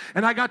here,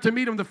 and I got to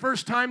meet him the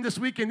first time this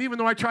weekend, even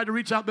though I tried to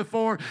reach out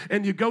before,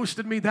 and you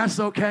ghosted me. That's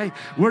okay.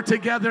 We're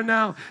together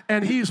now,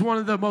 and he's one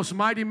of the most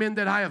mighty men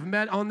that I have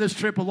met on this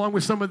trip, along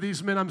with some of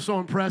these men. I'm so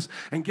impressed,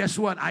 and guess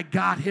what? I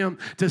got him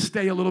to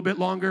stay a little bit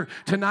longer.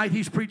 Tonight,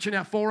 he's preaching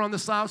at 4 on the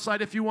south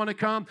side. If you want to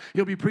come,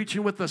 he'll be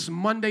preaching with us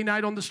Monday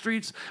night on the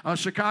streets,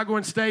 Chicago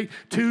and State.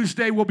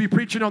 Tuesday, we'll be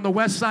preaching on the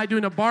west side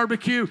doing a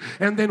barbecue,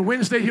 and then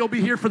Wednesday, he'll be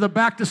here for the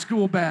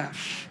back-to-school bash.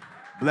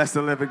 Bless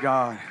the living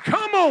God.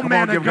 Come on,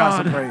 man of God. Give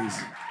God some praise.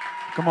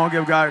 Come on,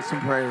 give God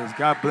some praise.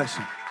 God bless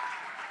you.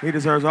 He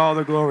deserves all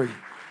the glory.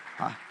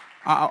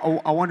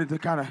 I wanted to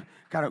kind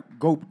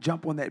of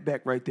jump on that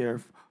back right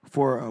there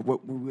for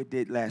what we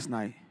did last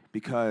night,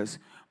 because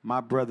my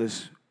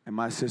brothers and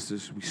my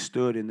sisters, we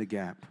stood in the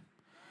gap.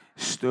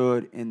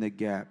 Stood in the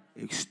gap.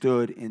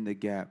 Stood in the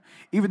gap.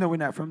 Even though we're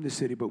not from this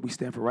city, but we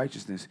stand for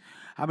righteousness.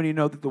 How many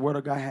know that the Word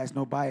of God has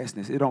no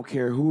biasness? It don't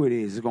care who it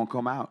is. It's going to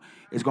come out.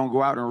 It's going to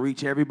go out and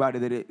reach everybody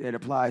that it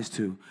applies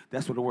to.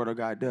 That's what the Word of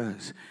God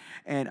does.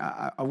 And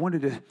I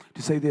wanted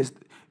to say this.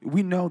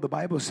 We know the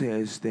Bible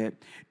says that,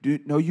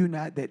 know you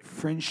not that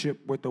friendship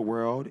with the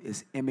world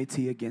is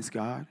enmity against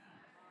God?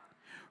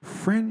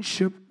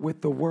 Friendship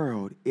with the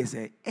world is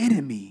an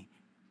enemy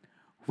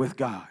with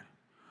God.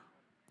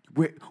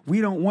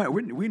 We don't want.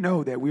 We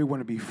know that we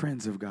want to be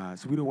friends of God,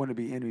 so we don't want to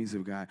be enemies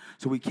of God.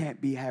 So we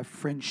can't have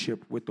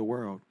friendship with the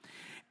world,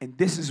 and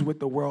this is what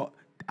the world,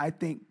 I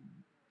think,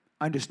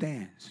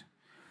 understands,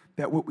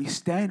 that what we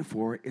stand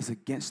for is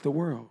against the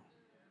world.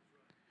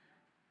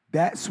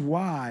 That's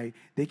why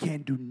they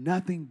can't do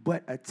nothing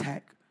but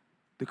attack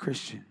the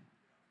Christian.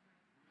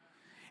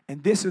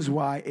 And this is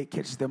why it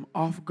catches them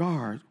off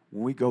guard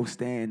when we go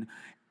stand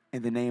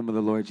in the name of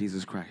the Lord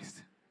Jesus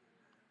Christ.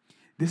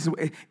 This is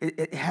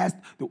it has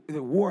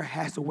the war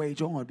has to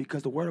wage on,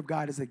 because the word of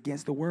God is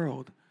against the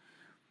world.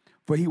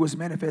 For he was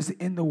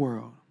manifested in the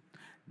world,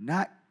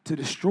 not to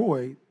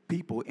destroy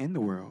people in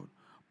the world,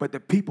 but the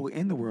people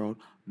in the world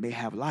may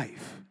have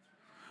life.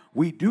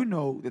 We do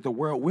know that the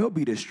world will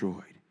be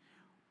destroyed,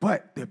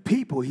 but the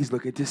people he's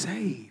looking to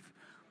save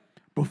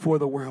before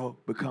the world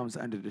becomes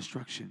under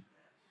destruction.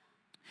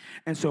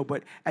 And so,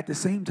 but at the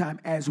same time,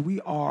 as we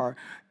are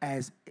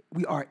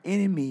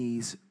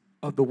enemies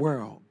of the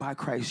world by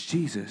Christ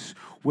Jesus,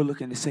 we're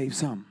looking to save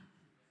some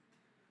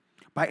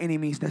by any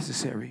means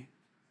necessary.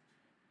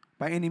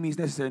 By any means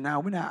necessary. Now,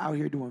 we're not out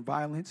here doing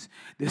violence.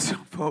 There's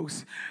some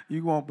folks,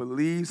 you won't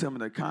believe some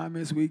of the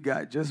comments we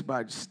got just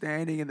by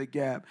standing in the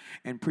gap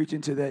and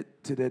preaching to that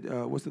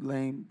what's the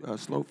name?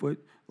 Slowfoot,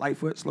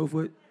 Lightfoot.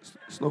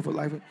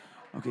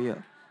 Okay,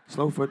 yeah.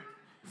 Slowfoot,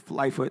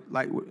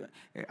 Lightfoot.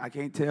 I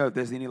can't tell if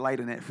there's any light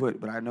in that foot,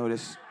 but I know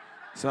there's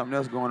something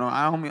else going on.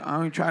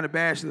 I ain't trying to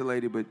bash the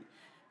lady, but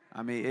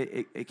I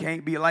mean, it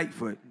can't be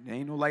Lightfoot. There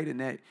ain't no light in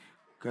that,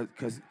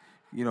 because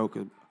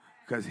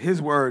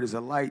his word is a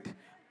light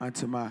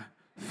unto my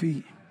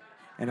feet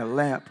and a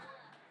lamp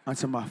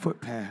unto my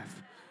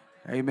footpath.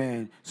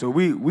 Amen. So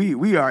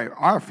we are,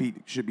 our feet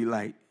should be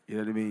light. You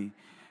know what I mean?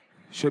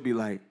 Should be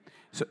light.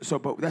 So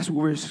but that's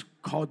what we're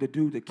called to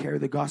do, to carry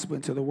the gospel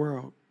into the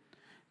world.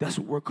 That's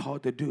what we're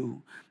called to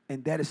do.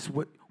 And that is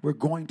what we're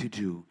going to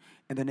do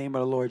in the name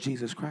of the Lord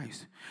Jesus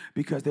Christ.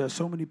 Because there are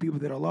so many people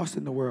that are lost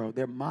in the world.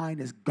 Their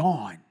mind is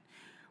gone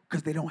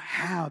because they don't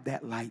have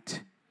that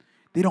light.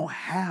 They don't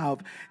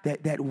have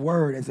that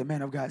word, as the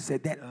man of God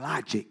said, that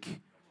logic.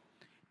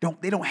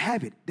 They don't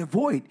have it. They're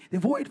void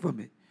from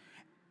it.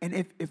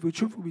 And if we're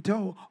truthfully be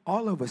told,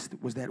 all of us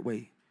was that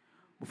way.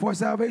 Before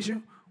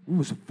salvation, we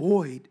was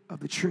void of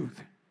the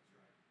truth.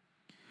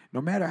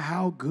 No matter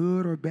how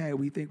good or bad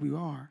we think we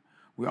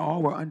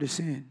all were under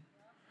sin.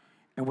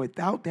 And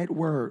without that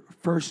word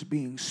first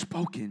being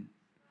spoken,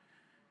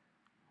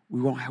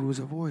 we was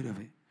a void of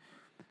it.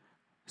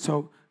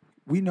 So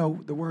we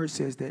know the word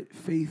says that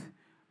faith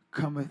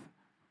cometh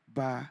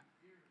by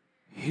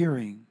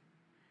hearing,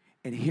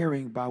 and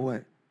hearing by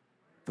what?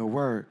 The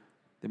word.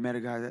 The man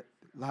of God, that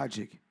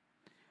logic.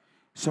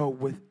 So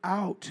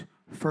without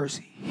first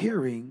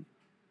hearing,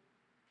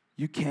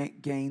 you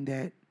can't gain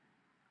that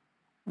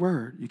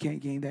word. You can't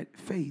gain that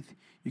faith.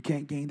 You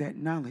can't gain that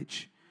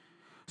knowledge.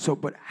 So,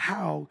 but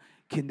how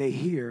can they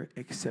hear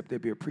except there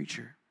be a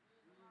preacher?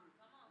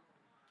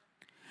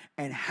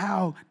 And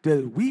how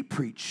do we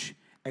preach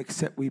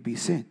except we be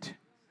sent?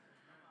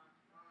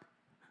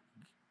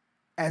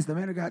 As the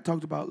man of God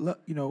talked about,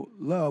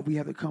 love, we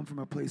have to come from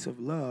a place of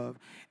love.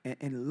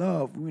 And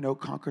love,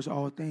 conquers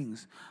all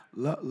things.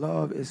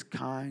 Love is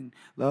kind.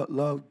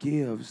 Love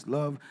gives.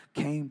 Love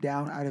came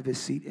down out of his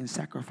seat and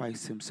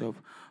sacrificed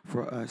himself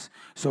for us.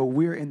 So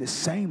we're in the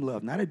same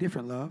love, not a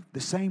different love,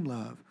 the same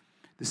love.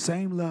 The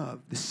same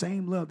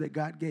love that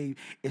God gave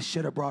is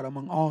shed abroad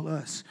among all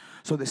us.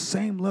 So the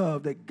same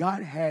love that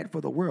God had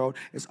for the world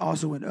is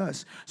also in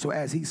us. So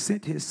as he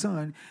sent his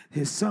son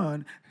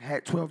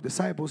had 12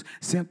 disciples,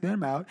 sent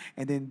them out,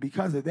 and then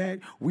because of that,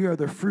 we are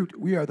the fruit,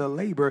 we are the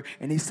labor,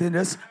 and he sent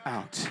us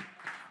out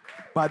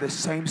by the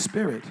same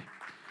Spirit.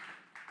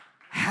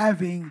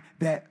 Having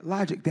that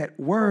logic, that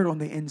word on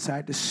the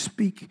inside to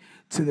speak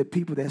to the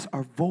people that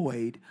are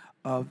void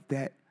of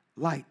that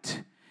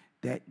light,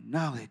 that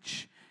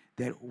knowledge,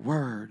 that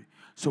word.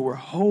 So we're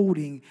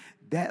holding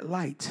that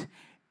light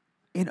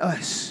in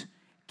us,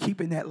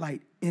 keeping that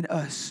light in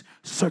us,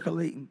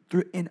 circulating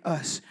through in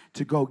us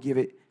to go give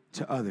it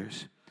to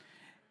others.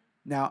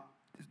 Now,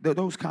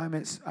 those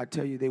comments, I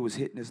tell you, they was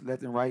hitting us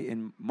left and right,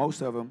 and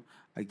most of them,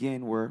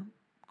 again, were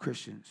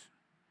Christians.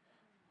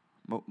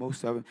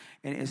 Most of them.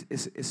 And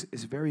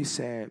it's very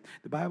sad.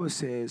 The Bible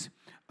says,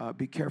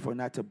 be careful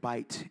not to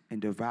bite and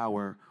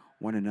devour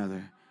one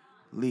another,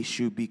 lest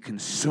you be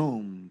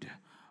consumed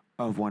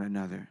of one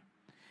another.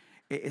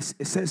 It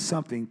says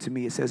something to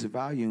me. It says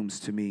volumes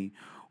to me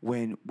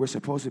when we're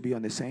supposed to be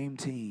on the same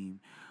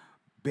team,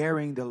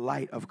 bearing the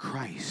light of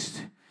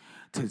Christ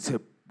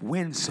to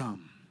win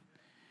some.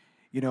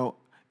 You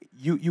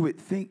would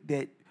think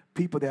that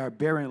people that are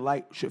bearing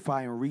light should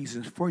find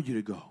reasons for you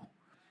to go,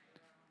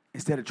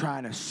 instead of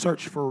trying to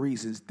search for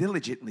reasons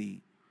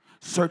diligently,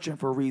 searching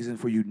for a reason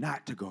for you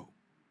not to go.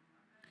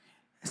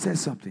 It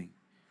says something.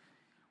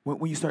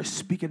 When you start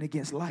speaking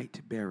against light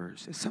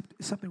bearers, there's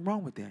something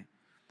wrong with that.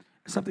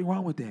 There's something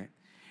wrong with that.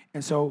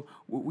 And so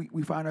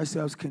we find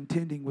ourselves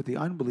contending with the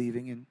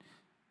unbelieving, and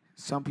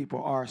some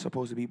people are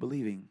supposed to be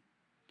believing.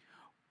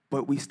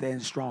 But we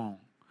stand strong.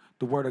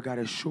 The word of God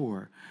is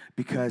sure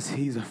because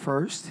he's the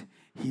first,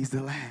 he's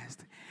the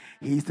last.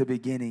 He's the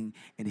beginning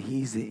and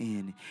he's the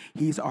end.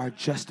 He's our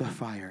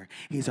justifier.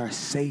 He's our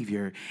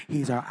savior.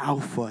 He's our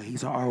alpha.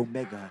 He's our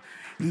omega.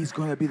 He's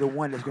going to be the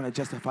one that's going to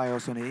justify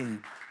us on the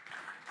end.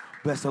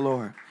 Bless the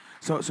Lord.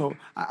 So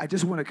I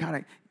just want to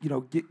kind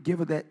of,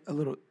 give that a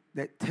little,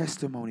 that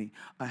testimony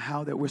on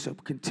how that we're to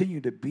continue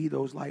to be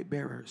those light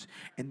bearers.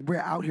 And we're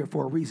out here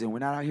for a reason. We're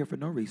not out here for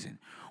no reason.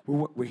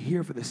 We're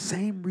here for the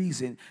same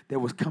reason that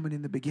was coming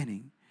in the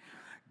beginning.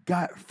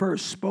 God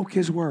first spoke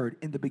his word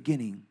in the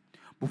beginning.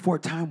 Before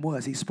time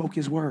was, he spoke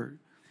his word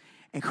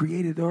and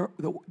created the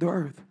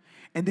earth.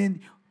 And then,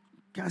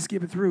 kind of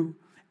skip it through,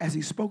 as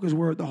he spoke his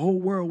word, the whole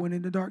world went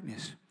into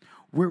darkness.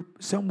 We're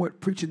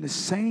somewhat preaching the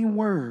same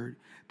word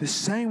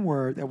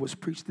that was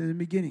preached in the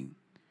beginning.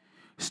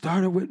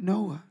 Started with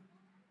Noah.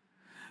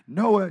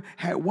 Noah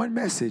had one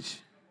message.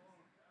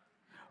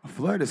 A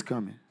flood is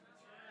coming.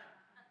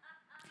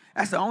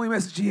 That's the only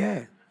message he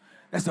had.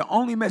 That's the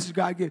only message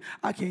God gave.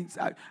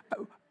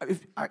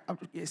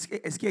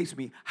 It escapes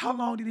me. How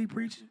long did he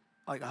preach?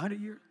 Like 100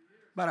 years?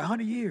 About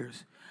 100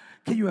 years.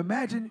 Can you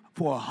imagine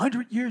for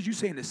 100 years you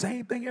saying the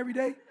same thing every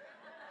day?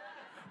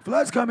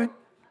 Flood's coming.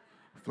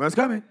 Flood's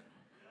coming.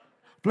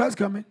 Flood's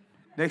coming.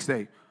 Next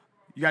day.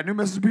 You got a new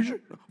message, preacher?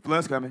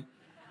 Flood's coming.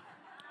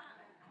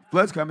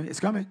 Flood's coming.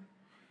 It's coming.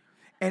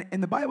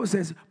 And the Bible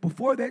says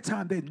before that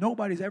time that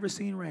nobody's ever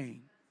seen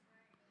rain.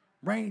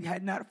 Rain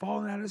had not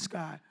fallen out of the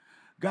sky.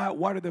 God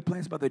watered the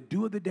plants by the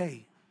dew of the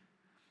day.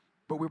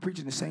 But we're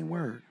preaching the same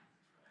word.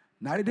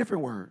 Not a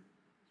different word.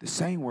 The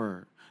same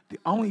word. The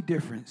only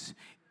difference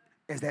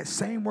is that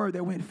same word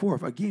that went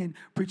forth. Again,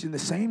 preaching the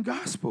same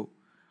gospel.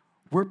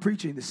 We're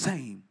preaching the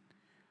same.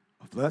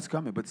 A flood's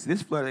coming. But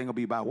this flood ain't going to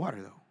be by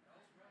water, though.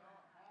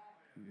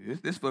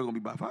 This flood going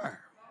to be by fire.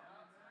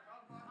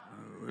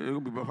 It's going to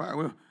be by fire.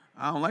 Well,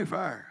 I don't like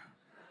fire.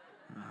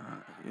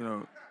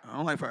 I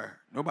don't like fire.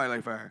 Nobody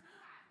like fire.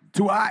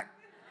 Too hot.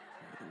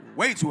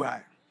 Way too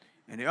hot.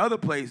 And the other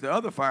place, the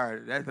other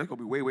fire, that's going to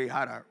be way, way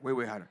hotter. Way,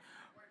 way hotter.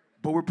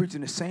 But we're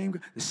preaching the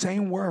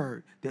same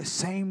word, that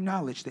same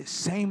knowledge, that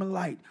same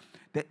light,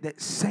 that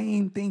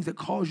same things that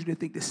cause you to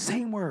think, the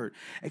same word,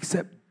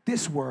 except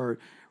this word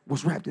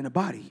was wrapped in a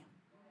body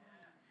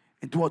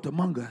and dwelt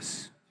among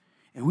us.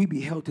 And we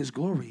beheld his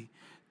glory,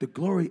 the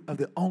glory of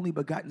the only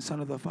begotten Son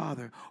of the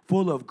Father,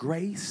 full of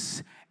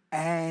grace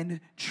and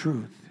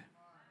truth.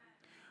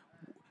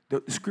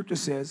 The scripture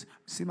says,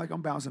 seem like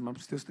I'm bouncing, I'm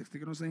still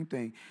sticking on the same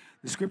thing.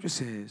 The scripture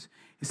says,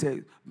 it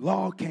said,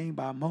 law came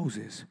by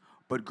Moses,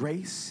 but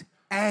grace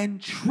and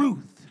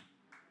truth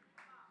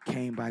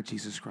came by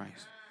Jesus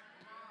Christ.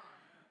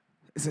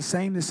 It's the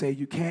same to say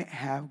you can't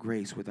have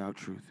grace without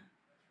truth.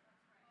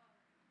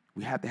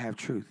 We have to have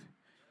truth.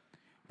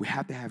 We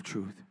have to have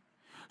truth.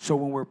 So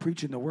when we're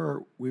preaching the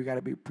word, we got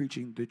to be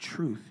preaching the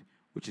truth,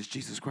 which is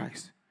Jesus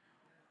Christ.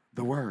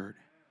 The word.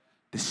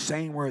 The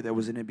same word that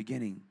was in the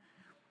beginning.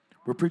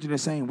 We're preaching the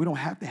same. We don't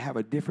have to have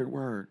a different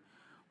word.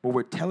 But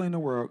we're telling the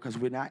world, because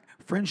we're not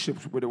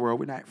friendships with the world.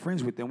 We're not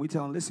friends with them. We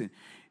tell them, listen,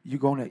 you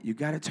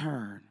got to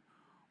turn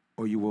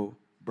or you will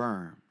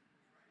burn.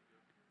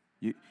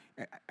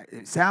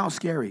 It sounds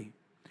scary,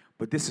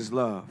 but this is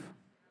love.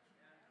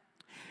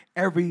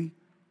 Every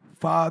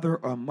father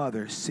or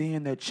mother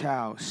seeing their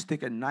child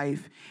stick a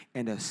knife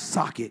in a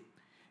socket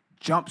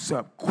jumps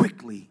up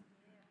quickly.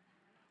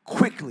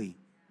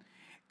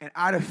 And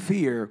out of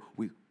fear,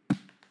 we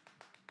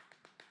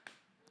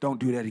don't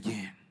do that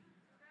again.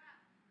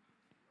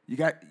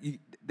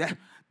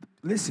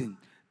 Listen,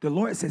 the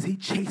Lord says he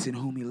chastened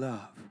whom he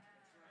loved.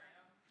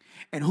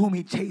 And whom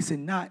he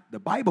chastened not, the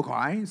Bible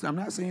calls, I'm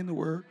not saying the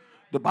word,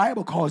 the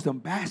Bible calls them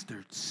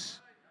bastards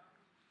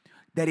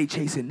that he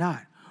chastened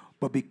not.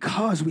 But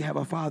because we have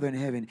a Father in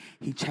heaven,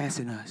 he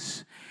chastened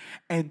us.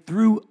 And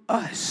through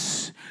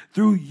us,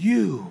 through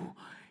you,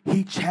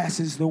 he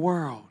chastens the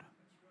world.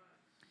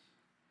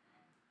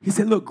 He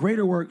said, look,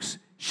 greater works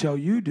shall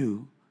you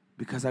do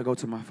because I go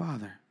to my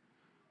Father.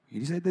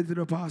 He said that to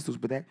the apostles,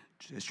 but that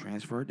just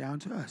transferred down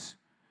to us.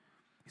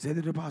 He said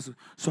that to the apostles.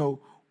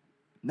 So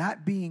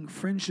not being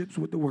friendships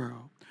with the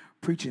world,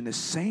 preaching the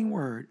same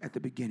word at the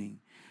beginning,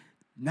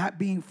 not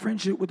being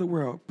friendship with the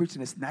world,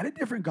 preaching this, not a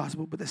different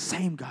gospel, but the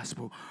same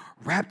gospel,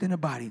 wrapped in a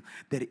body,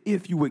 that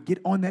if you would get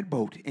on that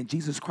boat, and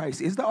Jesus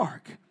Christ is the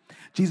ark,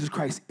 Jesus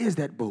Christ is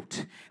that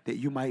boat, that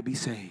you might be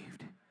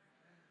saved.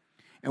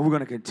 And we're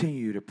going to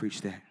continue to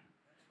preach that.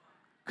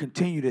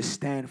 Continue to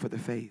stand for the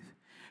faith.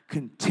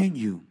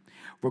 Continue,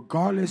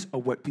 regardless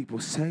of what people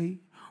say,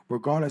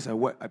 regardless of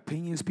what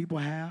opinions people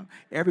have.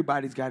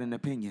 Everybody's got an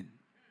opinion.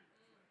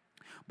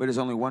 But there's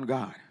only one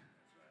God.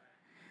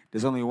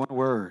 There's only one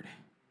word.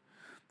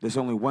 There's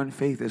only one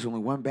faith. There's only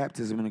one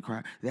baptism in the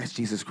Christ. That's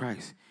Jesus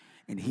Christ.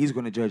 And he's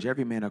going to judge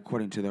every man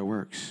according to their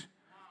works.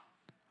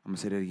 I'm going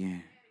to say that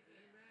again.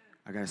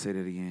 I got to say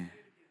that again.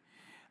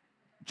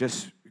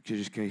 Just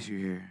in case you're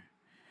here.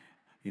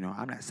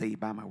 I'm not saved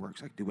by my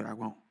works. I can do what I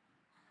want.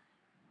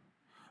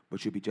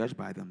 But you'll be judged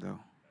by them, though.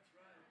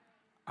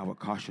 I would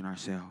caution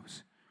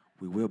ourselves.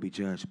 We will be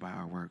judged by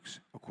our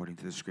works according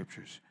to the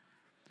scriptures.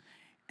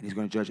 And he's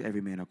going to judge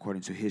every man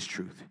according to his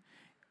truth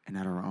and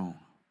not our own.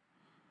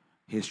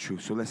 His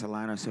truth. So let's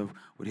align ourselves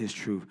with his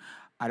truth.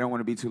 I don't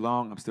want to be too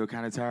long. I'm still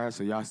kind of tired,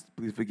 so y'all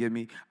please forgive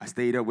me. I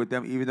stayed up with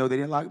them even though they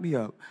didn't lock me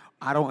up.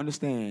 I don't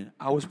understand.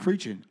 I was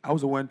preaching. I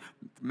was the one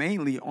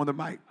mainly on the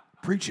mic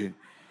preaching.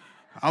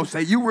 I would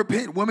say, you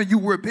repent, woman,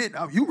 you repent.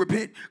 You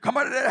repent. Come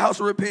out of that house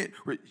and repent.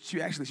 She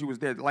was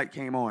there. The light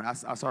came on. I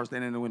saw her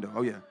standing in the window.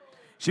 Oh, yeah.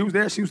 She was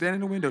there. She was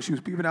standing in the window. She was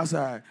peeping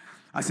outside.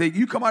 I said,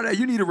 you come out of there.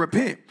 You need to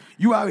repent.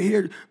 You out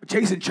here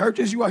chasing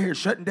churches. You out here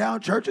shutting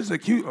down churches,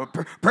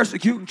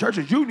 persecuting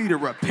churches. You need to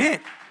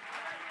repent.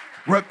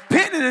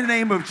 Repent in the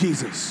name of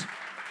Jesus.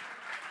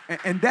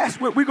 And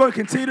that's what we're going to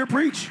continue to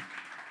preach.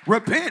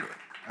 Repent.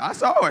 I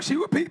saw her. She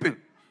was peeping.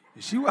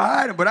 She was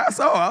hiding, but I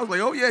saw her. I was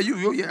like, oh,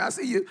 yeah, I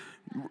see you.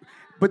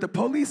 But the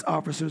police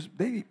officers,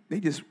 they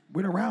just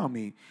went around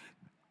me.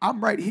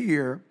 I'm right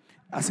here.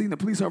 I seen the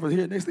police officers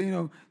here. Next thing you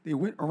know, they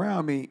went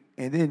around me.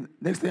 And then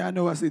next thing I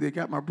know, I see they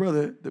got my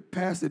brother, the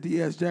pastor,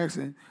 D.S.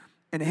 Jackson,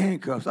 in the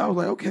handcuffs. I was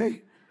like,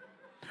 okay.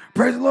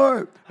 Praise the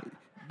Lord.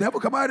 Devil,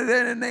 come out of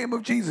there in the name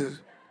of Jesus.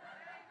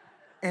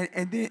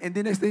 And then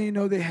next thing you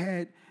know, they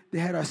had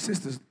our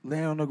sisters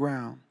laying on the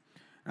ground.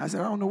 And I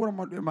said, I don't know what I'm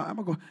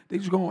gonna do. They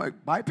just gonna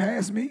like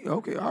bypass me?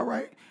 Okay, all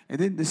right. And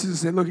then the sister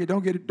said, look here,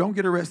 don't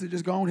get arrested,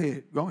 just go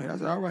ahead. Go ahead. I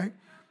said, all right.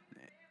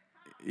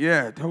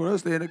 Yeah, told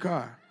us to stay in the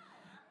car.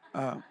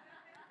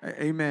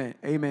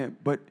 Amen.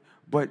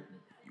 But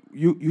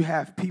you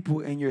have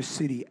people in your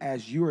city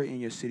as you are in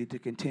your city to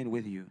contend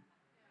with you.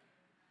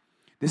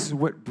 This is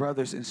what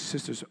brothers and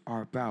sisters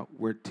are about.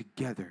 We're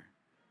together.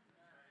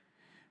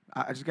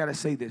 I just gotta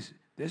say this.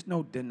 There's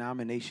no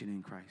denomination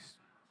in Christ.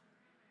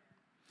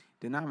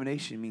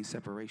 Denomination means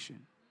separation.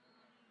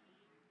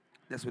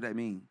 That's what that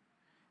means.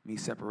 It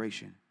means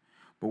separation.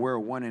 But we're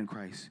one in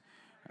Christ.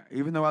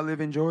 Even though I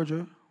live in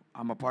Georgia,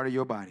 I'm a part of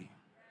your body.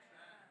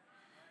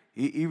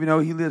 Even though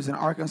he lives in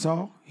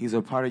Arkansas, he's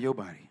a part of your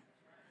body.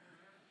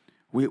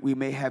 We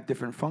may have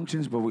different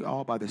functions, but we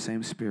all by the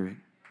same Spirit.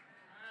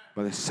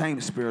 By the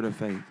same Spirit of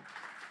faith.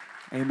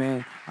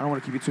 Amen. I don't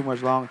want to keep you too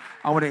much long.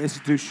 I want to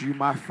introduce you,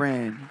 my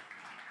friend,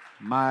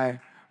 my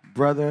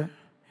brother,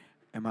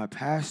 and my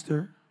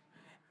pastor,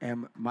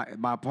 and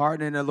my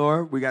partner in the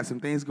Lord. We got some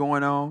things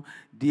going on.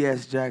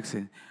 D.S.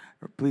 Jackson.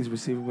 Please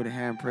receive it with a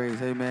hand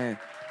praise. Amen.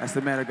 That's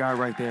the man of God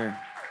right there.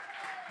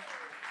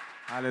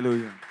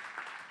 Hallelujah.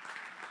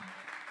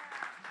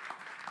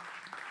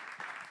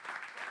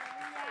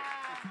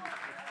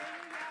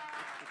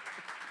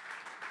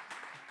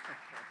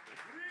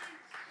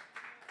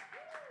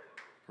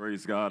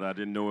 Praise God. I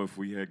didn't know if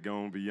we had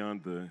gone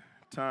beyond the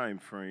time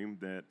frame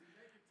that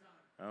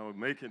I was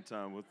making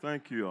time. Well,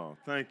 thank you all.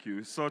 Thank you.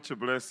 It's such a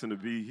blessing to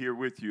be here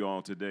with you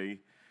all today.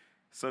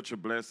 Such a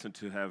blessing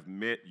to have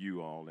met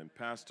you all. And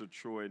Pastor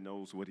Troy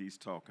knows what he's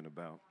talking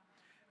about.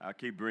 I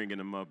keep bringing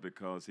him up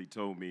because he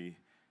told me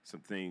some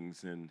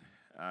things, and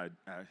I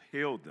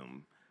held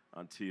them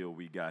until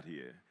we got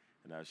here.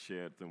 And I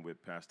shared them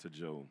with Pastor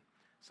Joe.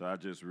 So I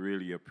just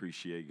really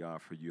appreciate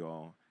God for you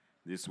all.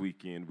 This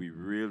weekend, we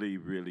really,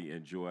 really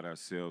enjoyed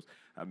ourselves.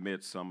 I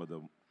met some of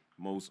the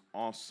most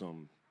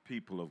awesome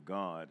people of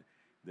God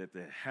that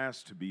there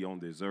has to be on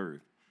this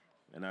earth.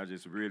 And I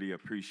just really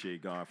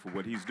appreciate God for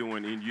what he's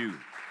doing in you.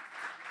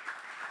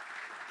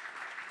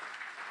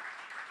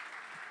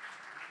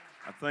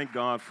 I thank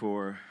God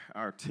for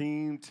our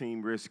team,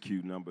 Team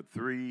Rescue number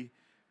 3,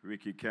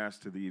 Ricky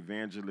Castor, the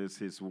evangelist,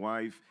 his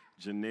wife,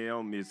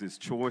 Janelle, Mrs.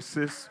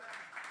 Choices.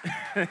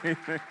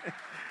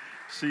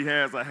 She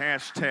has a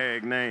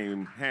hashtag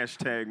name,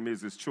 hashtag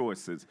Mrs.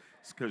 Choices,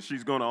 because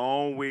she's going to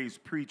always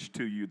preach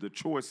to you the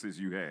choices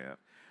you have.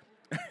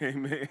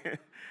 Amen.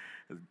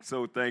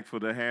 So thankful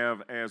to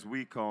have, as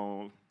we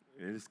call,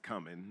 it's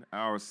coming,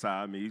 our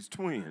Siamese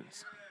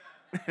twins.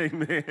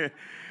 Amen.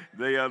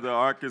 They are the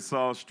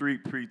Arkansas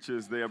street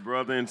preachers. They are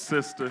brother and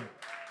sister,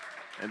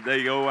 and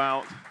they go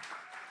out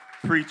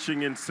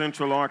preaching in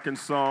Central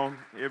Arkansas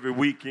every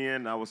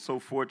weekend. I was so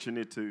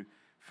fortunate to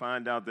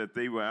find out that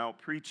they were out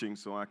preaching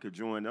so I could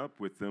join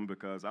up with them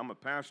because I'm a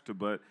pastor,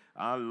 but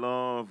I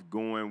love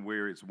going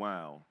where it's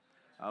wild.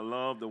 I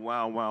love the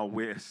wild, wild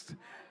west.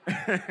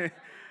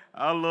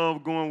 I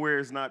love going where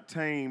it's not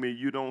tame and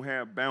you don't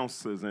have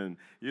bouncers and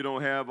you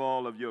don't have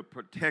all of your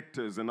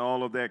protectors and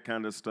all of that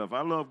kind of stuff.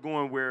 I love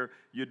going where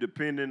you're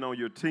dependent on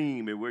your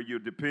team and where you're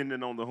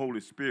dependent on the Holy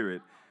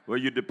Spirit, where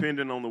you're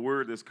dependent on the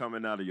word that's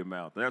coming out of your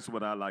mouth. That's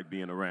what I like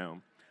being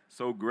around.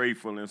 So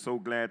grateful and so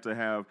glad to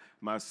have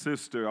my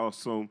sister,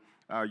 also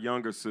our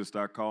younger sister,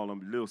 I call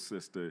them little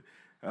sister,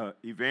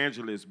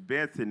 Evangelist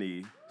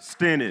Bethany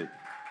Stennett,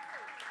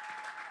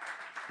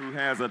 who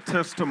has a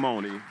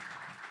testimony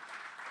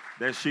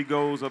that she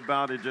goes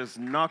about and just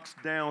knocks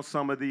down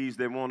some of these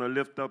that want to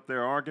lift up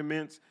their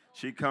arguments.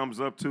 She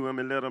comes up to them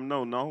and let them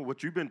know, no,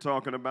 what you've been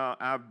talking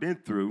about, I've been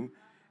through,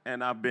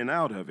 and I've been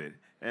out of it.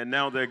 And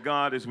now that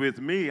God is with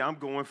me, I'm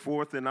going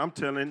forth and I'm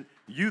telling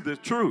you the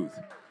truth.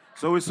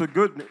 So it's a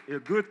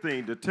good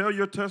thing to tell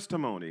your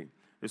testimony.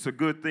 It's a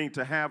good thing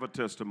to have a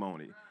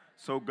testimony.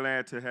 So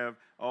glad to have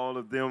all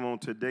of them on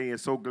today, and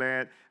so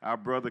glad our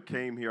brother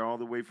came here all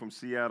the way from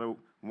Seattle,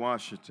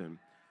 Washington.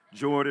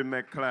 Jordan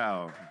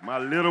McLeod, my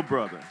little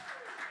brother.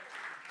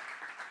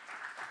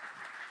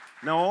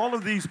 Now, all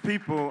of these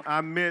people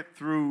I met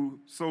through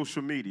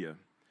social media,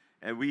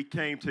 and we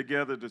came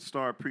together to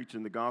start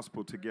preaching the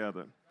gospel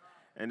together.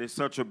 And it's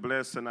such a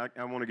blessing. I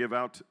want to give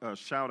out a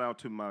shout out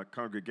to my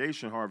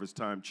congregation, Harvest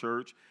Time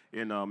Church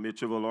in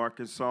Mitchellville,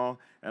 Arkansas,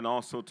 and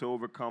also to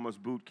Overcomers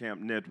Boot Camp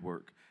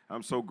Network.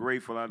 I'm so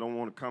grateful. I don't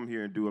want to come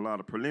here and do a lot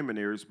of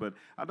preliminaries, but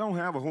I don't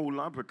have a whole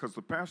lot because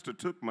the pastor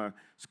took my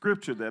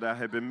scripture that I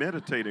had been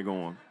meditating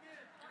on.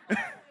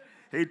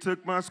 He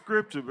took my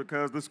scripture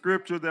because the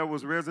scripture that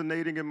was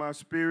resonating in my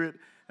spirit,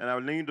 and I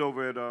leaned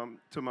over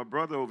to my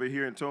brother over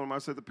here and told him, I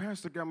said, the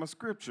pastor got my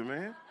scripture,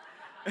 man.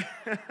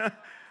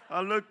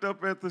 I looked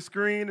up at the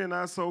screen and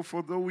I saw,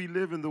 for though we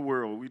live in the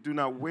world, we do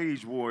not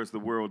wage war as the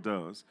world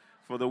does.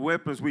 For the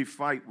weapons we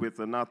fight with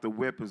are not the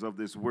weapons of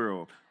this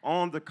world.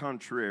 On the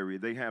contrary,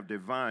 they have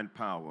divine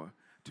power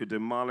to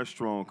demolish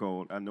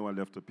stronghold. I know I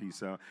left a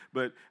piece out.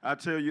 But I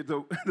tell you,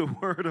 the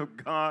word of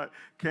God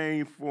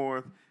came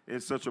forth in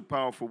such a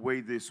powerful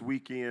way this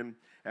weekend.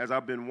 As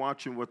I've been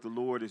watching what the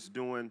Lord is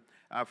doing,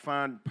 I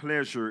find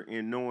pleasure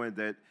in knowing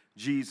that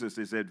Jesus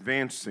is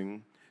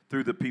advancing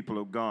through the people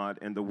of God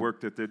and the work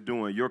that they're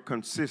doing. Your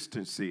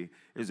consistency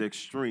is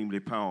extremely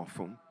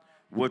powerful.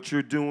 What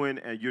you're doing,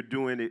 and you're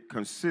doing it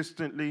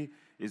consistently,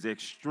 is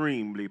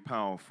extremely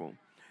powerful.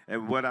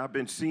 And what I've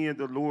been seeing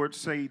the Lord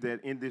say,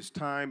 that in this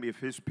time, if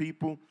his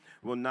people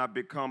will not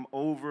become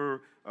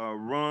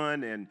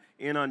overrun and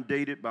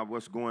inundated by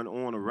what's going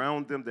on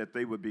around them, that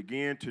they would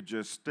begin to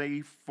just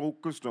stay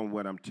focused on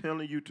what I'm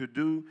telling you to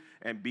do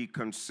and be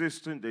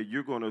consistent, that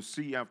you're going to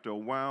see after a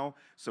while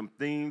some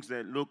things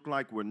that look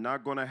like were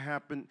not going to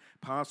happen.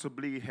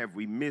 Possibly, have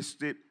we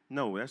missed it?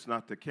 No, that's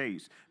not the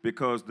case,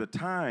 because the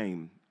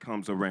time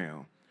comes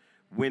around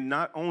when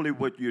not only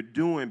what you're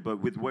doing,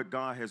 but with what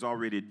God has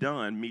already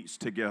done meets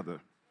together.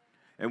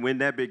 And when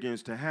that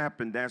begins to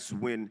happen, that's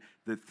when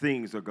the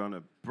things are going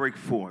to break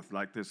forth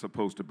like they're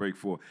supposed to break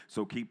forth.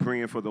 So keep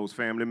praying for those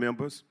family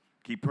members.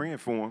 Keep praying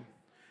for them.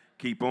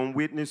 Keep on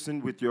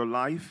witnessing with your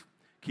life.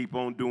 Keep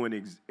on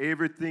doing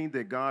everything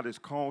that God has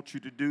called you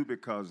to do,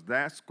 because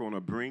that's going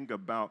to bring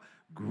about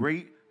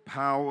great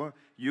power.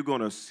 You're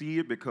going to see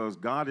it, because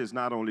God is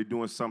not only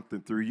doing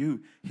something through you,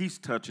 he's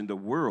touching the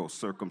world's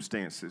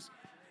circumstances.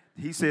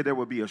 He said there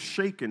will be a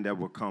shaking that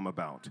will come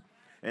about.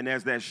 And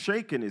as that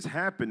shaking is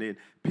happening,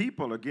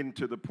 people are getting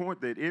to the point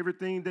that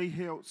everything they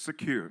held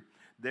secure,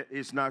 that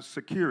it's not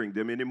securing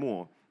them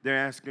anymore. They're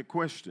asking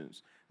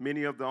questions.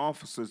 Many of the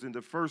officers in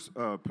the first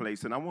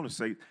place, and I want to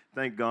say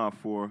thank God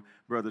for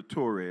Brother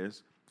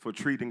Torres for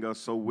treating us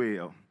so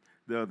well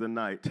the other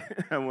night.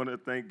 I want to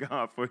thank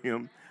God for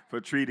him for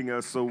treating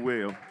us so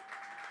well.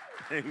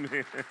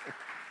 Amen.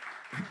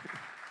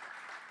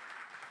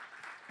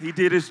 He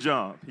did his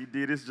job. He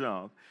did his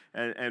job.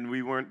 And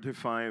we weren't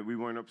defiant. We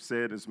weren't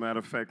upset. As a matter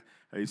of fact,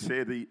 they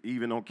said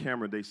even on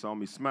camera they saw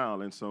me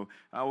smile. And so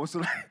I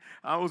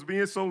was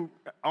being so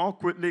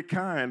awkwardly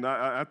kind.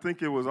 I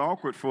think it was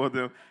awkward for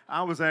them.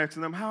 I was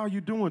asking them, how are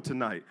you doing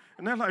tonight?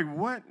 And they're like,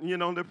 what? You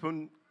know, they're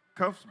putting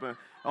cuffs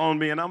on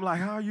me. And I'm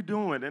like, how are you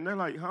doing? And they're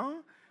like, huh?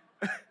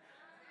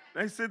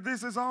 They said,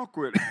 this is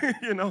awkward.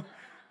 You know,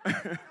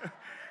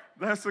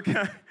 that's the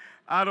kind.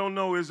 I don't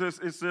know. It's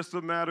just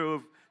a matter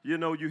of, you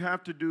know, you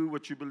have to do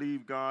what you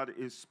believe God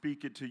is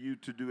speaking to you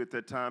to do at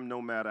that time, no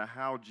matter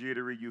how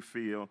jittery you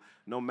feel,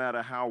 no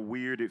matter how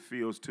weird it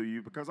feels to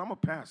you, because I'm a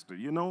pastor,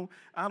 you know.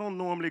 I don't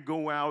normally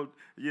go out,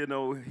 you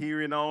know,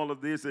 hearing all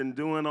of this and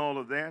doing all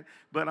of that,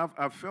 but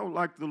I felt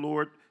like the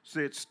Lord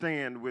said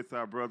stand with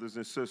our brothers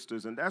and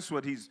sisters, and that's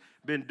what he's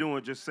been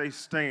doing, just say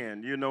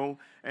stand, you know.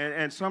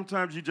 And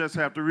sometimes you just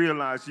have to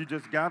realize you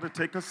just got to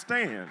take a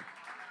stand.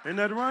 Isn't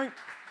that right?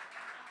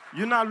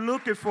 You're not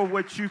looking for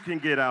what you can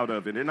get out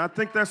of it. And I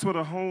think that's what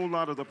a whole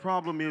lot of the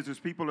problem is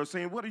people are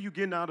saying, what are you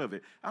getting out of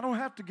it? I don't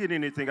have to get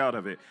anything out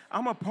of it.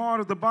 I'm a part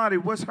of the body.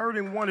 What's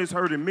hurting one is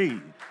hurting me.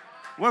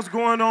 What's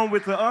going on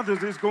with the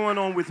others is going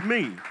on with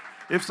me.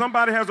 If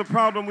somebody has a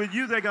problem with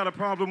you, they got a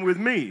problem with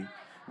me.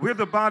 We're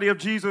the body of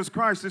Jesus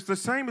Christ. It's the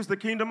same as the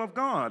kingdom of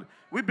God.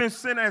 We've been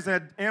sent as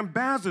an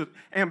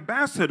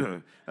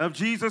ambassador of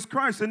Jesus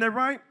Christ. Isn't that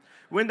right?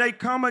 When they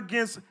come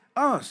against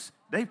us,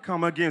 they've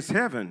come against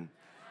heaven.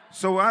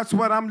 So that's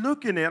what I'm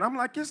looking at. I'm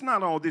like, it's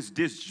not all this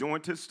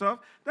disjointed stuff.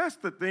 That's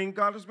the thing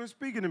God has been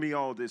speaking to me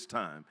all this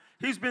time.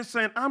 He's been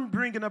saying, I'm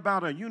bringing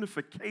about a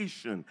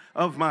unification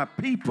of my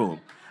people.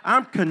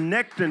 I'm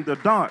connecting the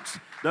dots.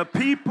 The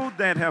people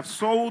that have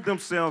sold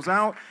themselves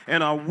out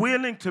and are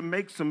willing to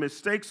make some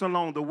mistakes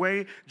along the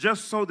way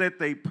just so that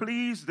they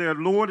please their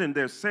Lord and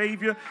their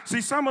Savior.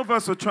 See, some of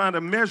us are trying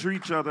to measure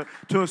each other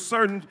to a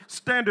certain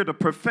standard of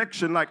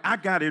perfection, like I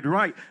got it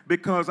right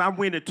because I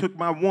went and took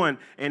my one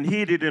and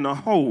hid it in a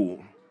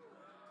hole.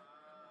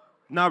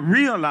 Not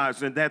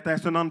realizing that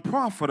that's an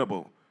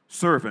unprofitable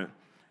servant.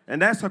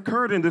 And that's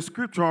occurred in the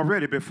scripture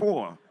already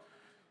before.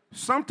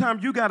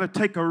 Sometimes you got to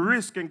take a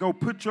risk and go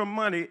put your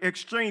money,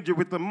 exchange it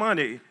with the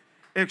money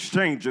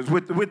exchanges,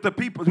 with the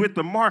people, with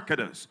the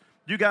marketers.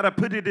 You got to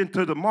put it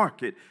into the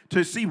market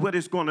to see what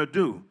it's going to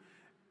do.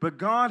 But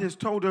God has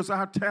told us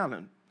our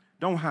talent.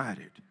 Don't hide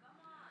it.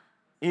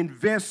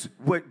 Invest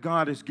what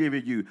God has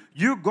given you.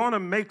 You're going to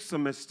make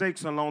some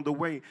mistakes along the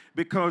way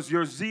because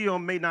your zeal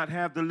may not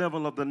have the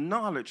level of the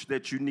knowledge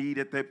that you need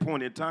at that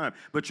point in time,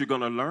 but you're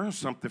going to learn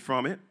something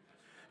from it.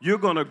 You're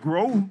going to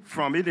grow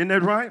from it. Isn't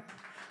that right?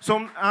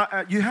 So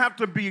you have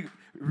to be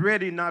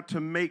ready not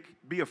to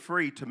be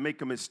afraid to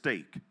make a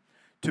mistake,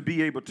 to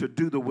be able to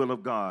do the will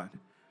of God.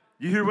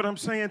 You hear what I'm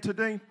saying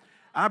today?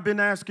 I've been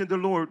asking the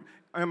Lord,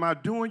 am I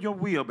doing your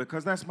will?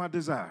 Because that's my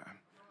desire,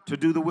 to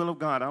do the will of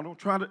God.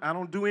 I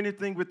don't do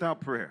anything without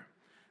prayer.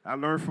 I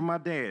learned from my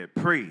dad,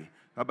 pray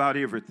about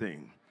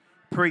everything.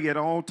 Pray at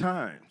all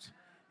times.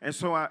 And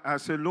so I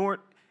said, Lord,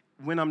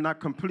 when I'm not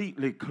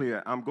completely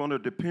clear, I'm going to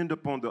depend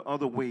upon the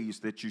other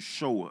ways that you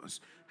show us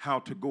how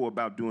to go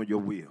about doing your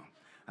will.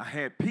 I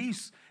had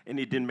peace, and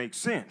it didn't make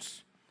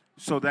sense.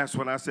 So that's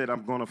when I said,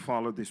 I'm going to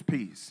follow this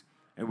peace,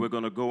 and we're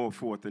going to go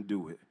forth and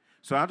do it.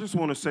 So I just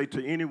want to say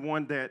to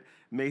anyone that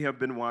may have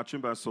been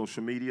watching by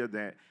social media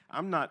that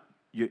I'm not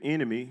your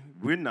enemy.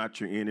 We're not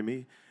your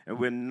enemy, and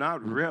we're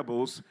not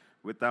rebels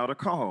without a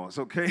cause,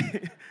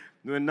 okay?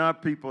 We're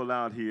not people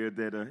out here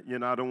that,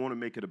 I don't want to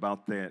make it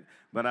about that,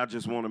 but I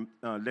just want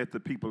to let the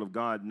people of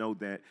God know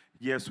that,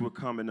 yes, we're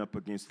coming up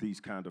against these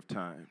kind of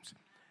times.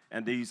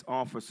 And these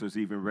officers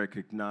even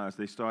recognized,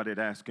 they started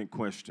asking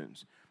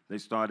questions. They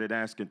started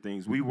asking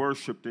things. We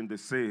worshiped in the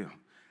cell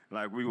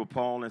like we were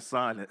Paul and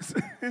Silas.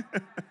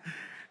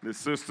 The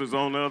sisters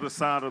on the other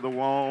side of the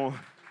wall,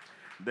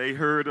 they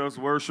heard us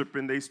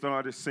worshiping. They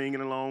started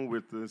singing along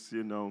with us,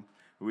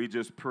 We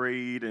just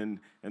prayed, and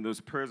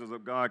the presence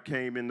of God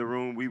came in the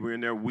room. We were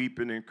in there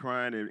weeping and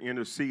crying and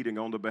interceding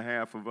on the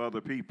behalf of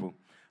other people,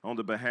 on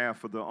the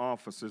behalf of the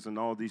officers and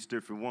all these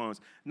different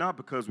ones. Not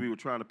because we were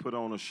trying to put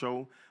on a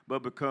show,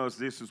 but because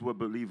this is what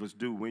believers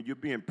do. When you're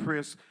being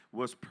pressed,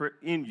 what's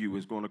in you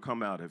is going to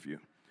come out of you.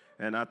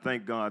 And I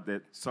thank God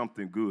that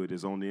something good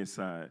is on the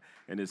inside,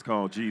 and it's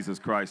called Jesus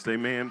Christ.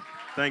 Amen.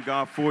 Thank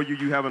God for you.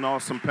 You have an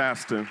awesome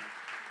pastor.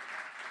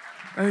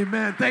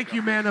 Amen. Thank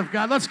you, man of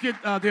God. Let's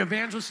get the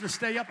evangelist to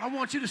stay up. I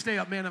want you to stay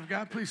up, man of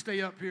God. Please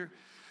stay up here.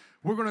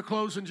 We're going to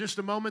close in just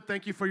a moment.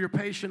 Thank you for your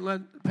patience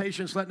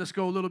letting us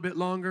go a little bit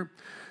longer.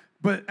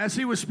 But as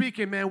he was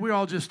speaking, man, we're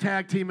all just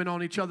tag teaming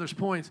on each other's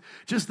points.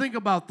 Just think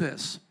about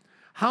this.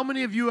 How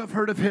many of you have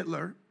heard of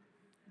Hitler,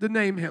 the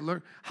name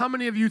Hitler? How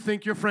many of you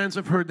think your friends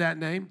have heard that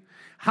name?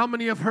 How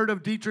many have heard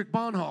of Dietrich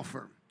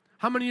Bonhoeffer?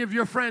 How many of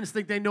your friends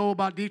think they know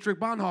about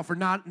Dietrich Bonhoeffer?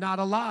 Not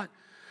a lot.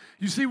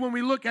 You see, when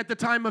we look at the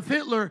time of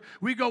Hitler,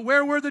 we go,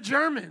 where were the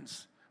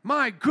Germans?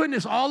 My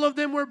goodness, all of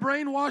them were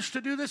brainwashed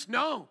to do this?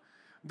 No.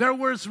 There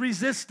was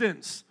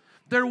resistance.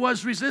 There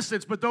was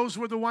resistance, but those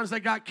were the ones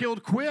that got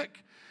killed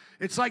quick.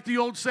 It's like the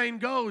old saying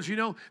goes,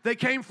 they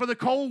came for the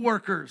coal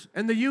workers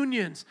and the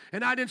unions,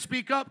 and I didn't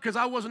speak up because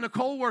I wasn't a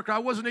coal worker. I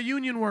wasn't a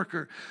union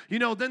worker.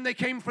 Then they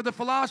came for the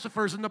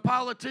philosophers and the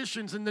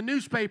politicians and the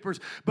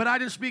newspapers, but I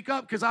didn't speak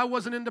up because I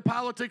wasn't into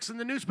politics and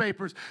the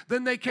newspapers.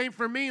 Then they came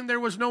for me, and there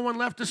was no one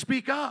left to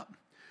speak up.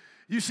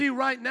 You see,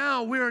 right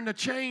now, we're in the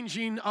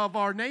changing of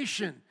our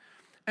nation,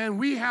 and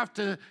we have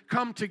to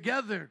come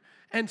together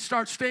and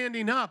start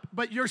standing up.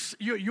 But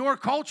your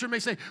culture may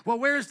say, well,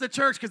 where's the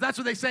church? Because that's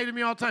what they say to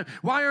me all the time.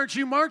 Why aren't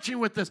you marching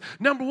with us?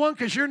 Number one,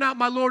 because you're not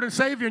my Lord and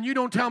Savior, and you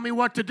don't tell me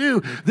what to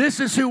do. This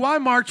is who I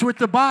march with,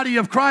 the body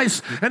of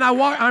Christ, and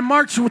I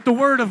march with the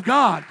Word of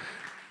God.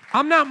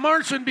 I'm not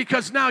marching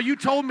because now you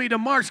told me to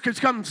march because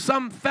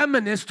some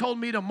feminist told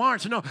me to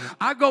march. No,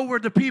 I go where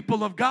the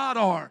people of God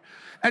are.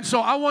 And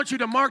so I want you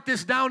to mark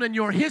this down in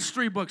your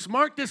history books.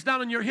 Mark this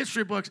down in your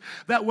history books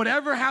that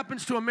whatever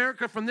happens to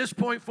America from this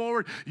point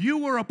forward, you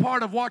were a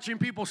part of watching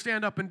people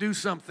stand up and do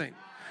something.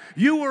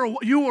 You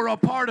were a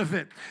part of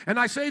it. And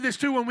I say this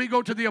too when we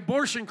go to the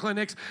abortion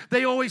clinics.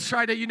 They always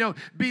try to,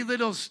 be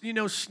little,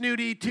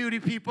 snooty, tooty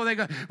people. They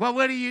go, well,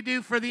 what do you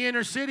do for the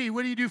inner city?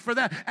 What do you do for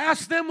that?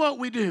 Ask them what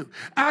we do.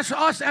 Ask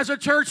us as a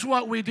church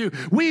what we do.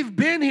 We've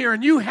been here,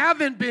 and you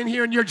haven't been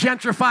here in your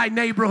gentrified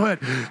neighborhood.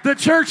 The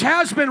church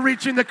has been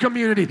reaching the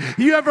community.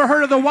 You ever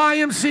heard of the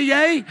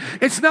YMCA?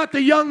 It's not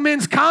the Young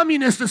Men's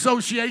Communist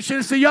Association.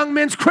 It's the Young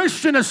Men's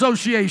Christian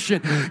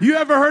Association. You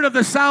ever heard of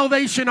the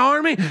Salvation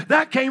Army?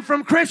 That came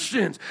from Christians.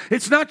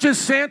 It's not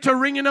just Santa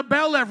ringing a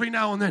bell every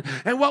now and then.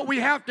 And what we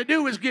have to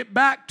do is get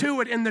back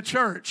to it in the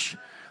church.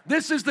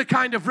 This is the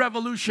kind of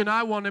revolution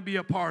I want to be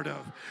a part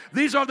of.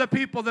 These are the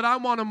people that I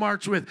want to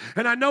march with.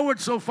 And I know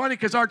it's so funny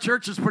because our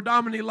church is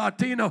predominantly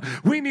Latino.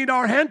 We need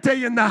our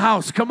gente in the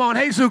house. Come on,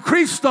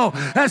 Jesucristo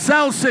es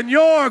el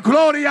Señor.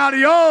 Gloria a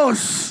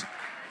Dios.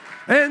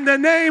 In the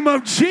name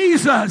of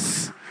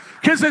Jesus.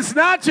 Because it's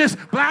not just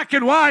black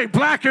and white,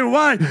 black and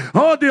white.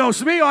 Oh,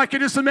 Dios mío, I can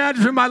just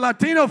imagine my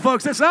Latino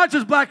folks. It's not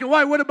just black and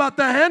white. What about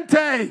the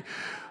gente?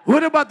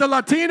 What about the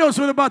Latinos?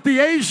 What about the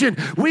Asian?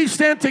 We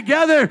stand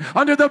together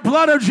under the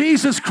blood of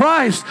Jesus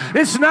Christ.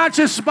 It's not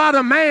just about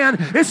a man.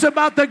 It's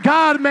about the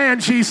God-man,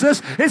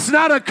 Jesus. It's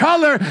not a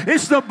color.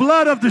 It's the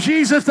blood of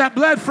Jesus that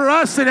bled for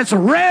us, and it's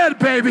red,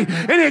 baby,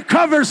 and it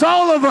covers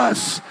all of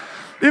us.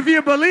 If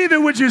you believe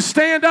it, would you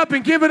stand up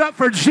and give it up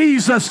for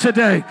Jesus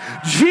today?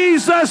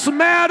 Jesus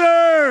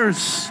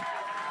matters.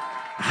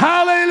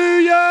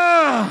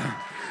 Hallelujah.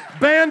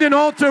 Band and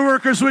altar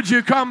workers, would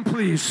you come,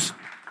 please?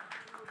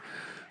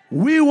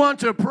 We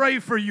want to pray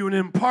for you and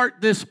impart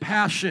this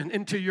passion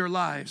into your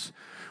lives.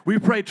 We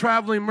pray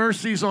traveling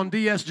mercies on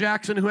D.S.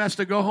 Jackson, who has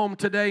to go home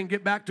today and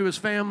get back to his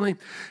family,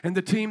 and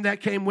the team that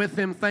came with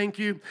him. Thank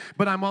you.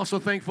 But I'm also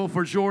thankful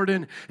for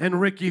Jordan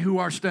and Ricky, who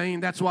are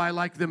staying. That's why I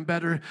like them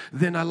better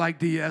than I like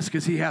D.S.,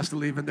 because he has to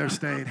leave and they're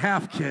staying.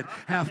 Half kid.